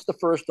thought once the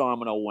first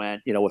domino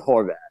went, with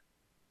Horvat,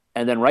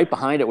 and then right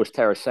behind it was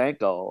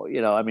Tarasenko.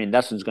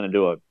 Nesson's going to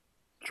do a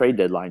trade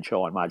deadline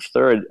show on March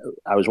 3rd.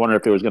 I was wondering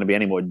if there was going to be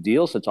any more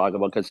deals to talk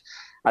about, because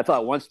I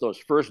thought once those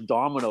first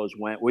dominoes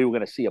went, we were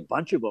going to see a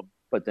bunch of them,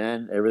 but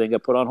then everything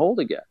got put on hold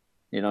again.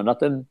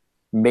 Nothing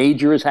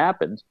major has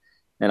happened,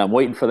 and I'm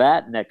waiting for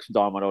that next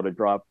domino to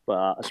drop,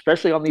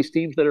 especially on these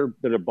teams that are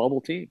bubble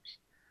teams.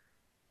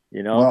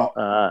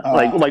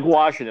 Like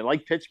Washington,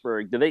 like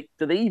Pittsburgh. Do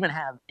they even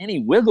have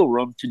any wiggle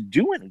room to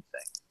do anything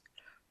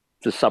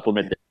to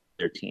supplement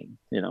their team?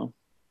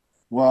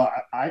 Well,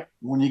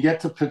 when you get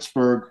to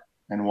Pittsburgh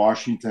and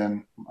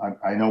Washington,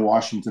 I know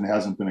Washington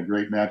hasn't been a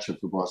great matchup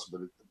for Boston,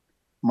 but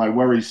my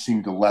worries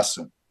seem to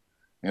lessen.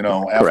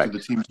 After the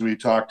teams we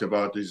talked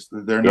about,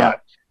 they're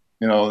not.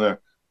 They're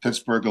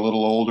Pittsburgh a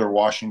little older,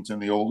 Washington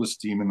the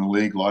oldest team in the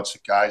league, lots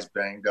of guys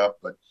banged up,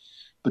 but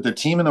the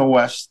team in the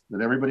West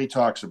that everybody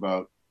talks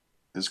about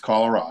is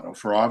Colorado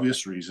for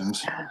obvious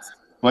reasons,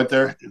 but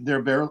they're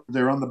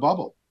on the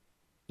bubble.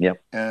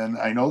 Yep. And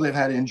I know they've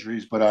had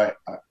injuries, but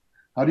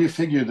how do you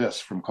figure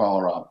this from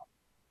Colorado?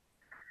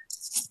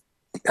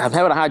 I'm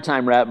having a hard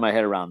time wrapping my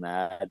head around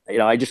that.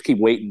 I just keep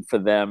waiting for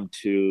them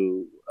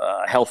to,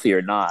 healthy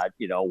or not,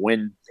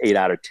 win 8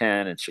 out of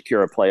 10 and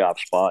secure a playoff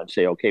spot and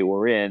say, okay,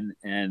 we're in.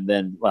 And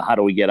then how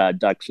do we get our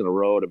ducks in a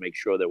row to make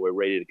sure that we're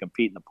ready to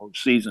compete in the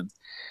postseason?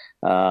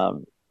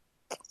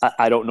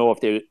 I don't know if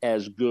they're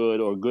as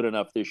good or good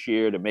enough this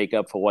year to make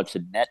up for what's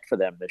in net for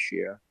them this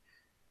year.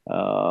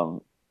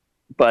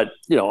 But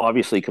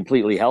obviously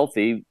completely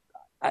healthy.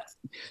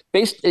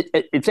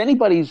 It's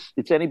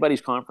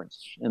anybody's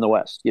conference in the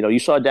West. You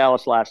saw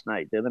Dallas last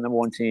night. They're the number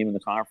one team in the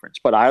conference.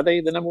 But are they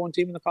the number one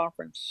team in the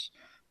conference?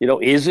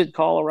 Is it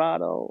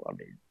Colorado? I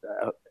mean,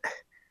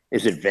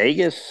 is it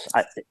Vegas?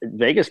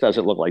 Vegas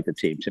doesn't look like the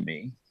team to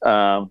me.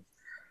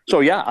 So,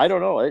 yeah, I don't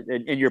know.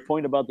 And your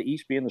point about the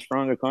East being the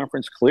stronger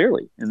conference,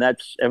 clearly, and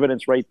that's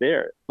evidence right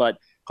there. But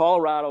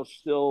Colorado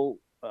still,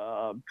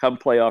 come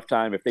playoff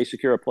time, if they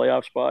secure a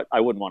playoff spot, I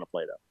wouldn't want to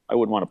play them. I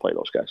wouldn't want to play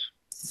those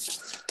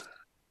guys.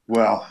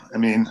 Well, I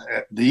mean,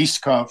 the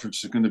East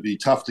Conference is going to be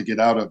tough to get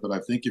out of, but I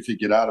think if you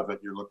get out of it,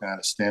 you're looking at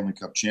a Stanley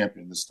Cup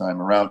champion this time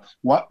around.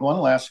 One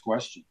last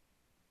question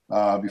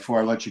before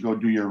I let you go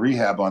do your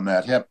rehab on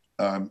that hip.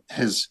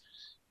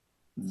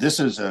 This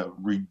is a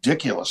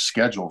ridiculous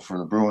schedule for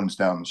the Bruins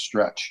down the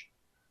stretch.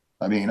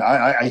 I mean,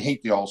 I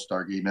hate the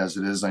All-Star game as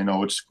it is. I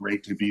know it's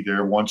great to be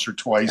there once or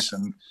twice,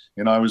 and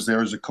I was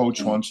there as a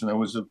coach once, and it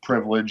was a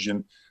privilege.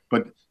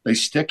 But they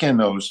stick in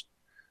those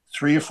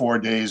 3 or 4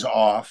 days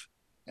off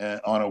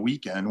on a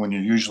weekend when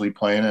you're usually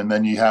playing, and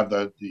then you have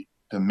the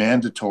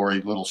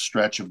mandatory little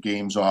stretch of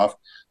games off.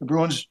 The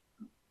Bruins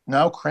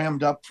now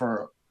crammed up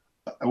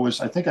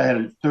I think I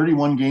had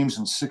 31 games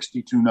in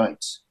 62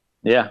 nights.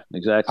 Yeah,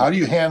 exactly. How do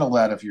you handle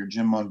that if you're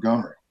Jim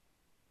Montgomery?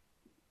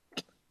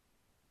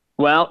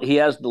 Well, he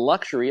has the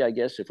luxury, I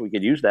guess, if we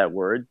could use that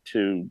word,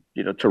 to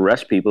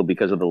rest people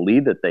because of the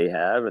lead that they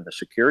have and the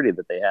security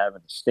that they have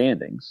in the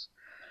standings.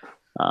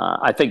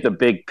 I think the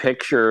big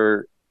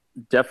picture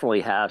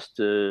definitely has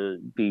to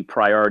be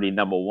priority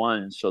number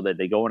one so that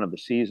they go into the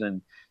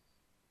season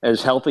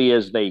as healthy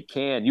as they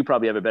can. You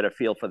probably have a better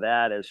feel for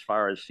that as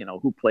far as,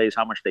 who plays,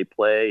 how much they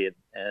play,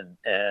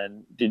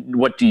 and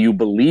what do you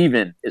believe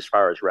in as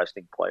far as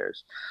resting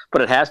players.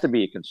 But it has to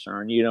be a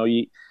concern.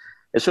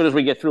 As soon as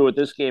we get through with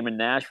this game in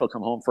Nashville,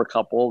 come home for a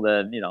couple,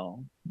 then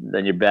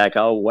you're back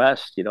out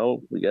west.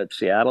 We got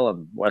Seattle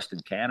and Western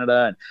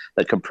Canada, and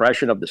the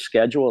compression of the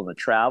schedule and the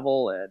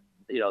travel and,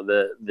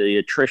 the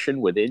attrition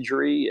with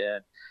injury.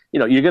 And,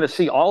 you're going to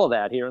see all of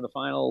that here in the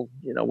final,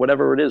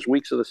 whatever it is,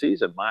 weeks of the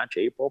season, March,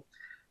 April.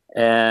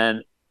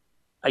 And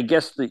I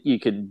guess that you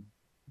can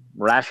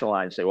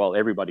rationalize and say, well,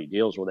 everybody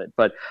deals with it.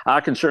 But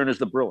our concern is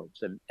the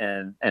Bruins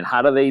and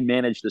how do they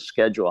manage the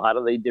schedule? How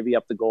do they divvy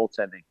up the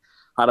goaltending?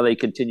 How do they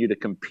continue to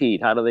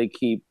compete? How do they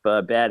keep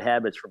bad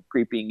habits from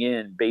creeping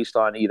in based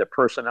on either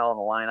personnel in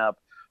the lineup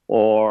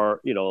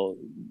or,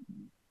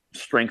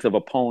 strength of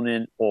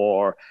opponent,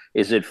 or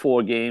is it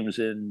 4 games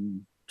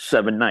in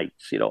 7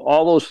 nights?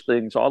 All those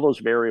things, all those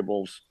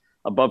variables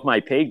above my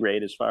pay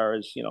grade as far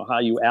as, how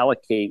you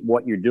allocate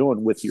what you're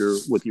doing with your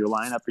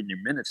lineup and your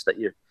minutes that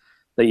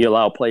you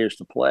allow players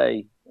to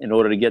play in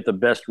order to get the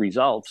best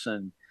results.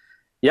 And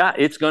yeah,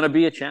 it's going to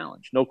be a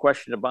challenge, no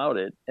question about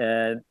it.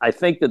 And I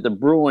think that the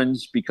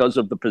Bruins, because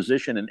of the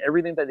position and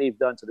everything that they've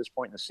done to this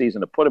point in the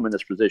season to put them in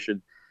this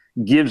position,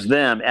 gives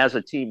them as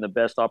a team the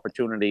best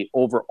opportunity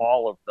over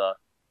all of the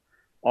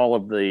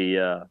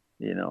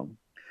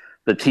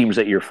the teams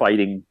that you're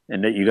fighting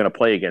and that you're going to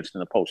play against in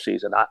the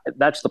postseason.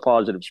 That's the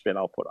positive spin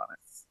I'll put on it.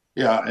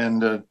 Yeah,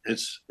 and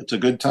it's a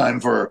good time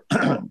for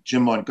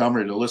Jim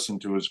Montgomery to listen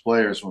to his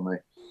players when they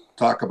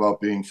talk about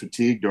being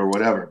fatigued or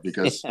whatever,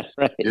 because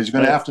he's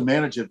going to have to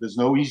manage it. There's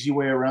no easy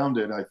way around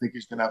it. I think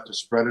he's going to have to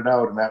spread it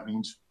out, and that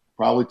means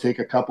probably take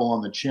a couple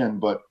on the chin.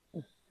 But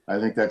I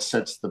think that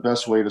sets the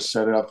best way to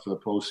set it up for the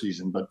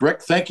postseason. But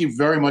Brick, thank you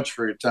very much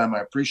for your time.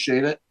 I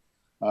appreciate it.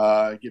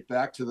 Get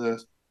back to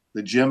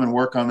the gym and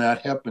work on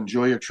that hip.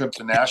 Enjoy your trip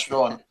to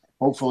Nashville, and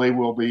hopefully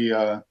we'll be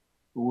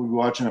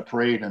watching a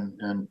parade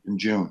in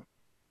June.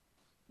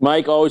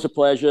 Mike, always a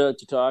pleasure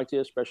to talk to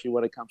you, especially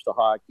when it comes to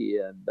hockey.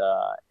 And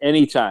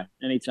anytime.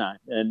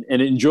 And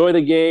enjoy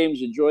the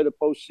games, enjoy the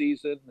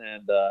postseason,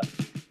 and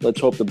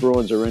let's hope the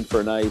Bruins are in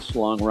for a nice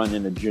long run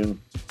into June.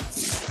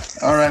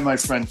 All right, my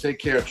friend. Take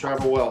care.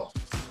 Travel well.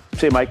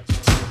 See you, Mike.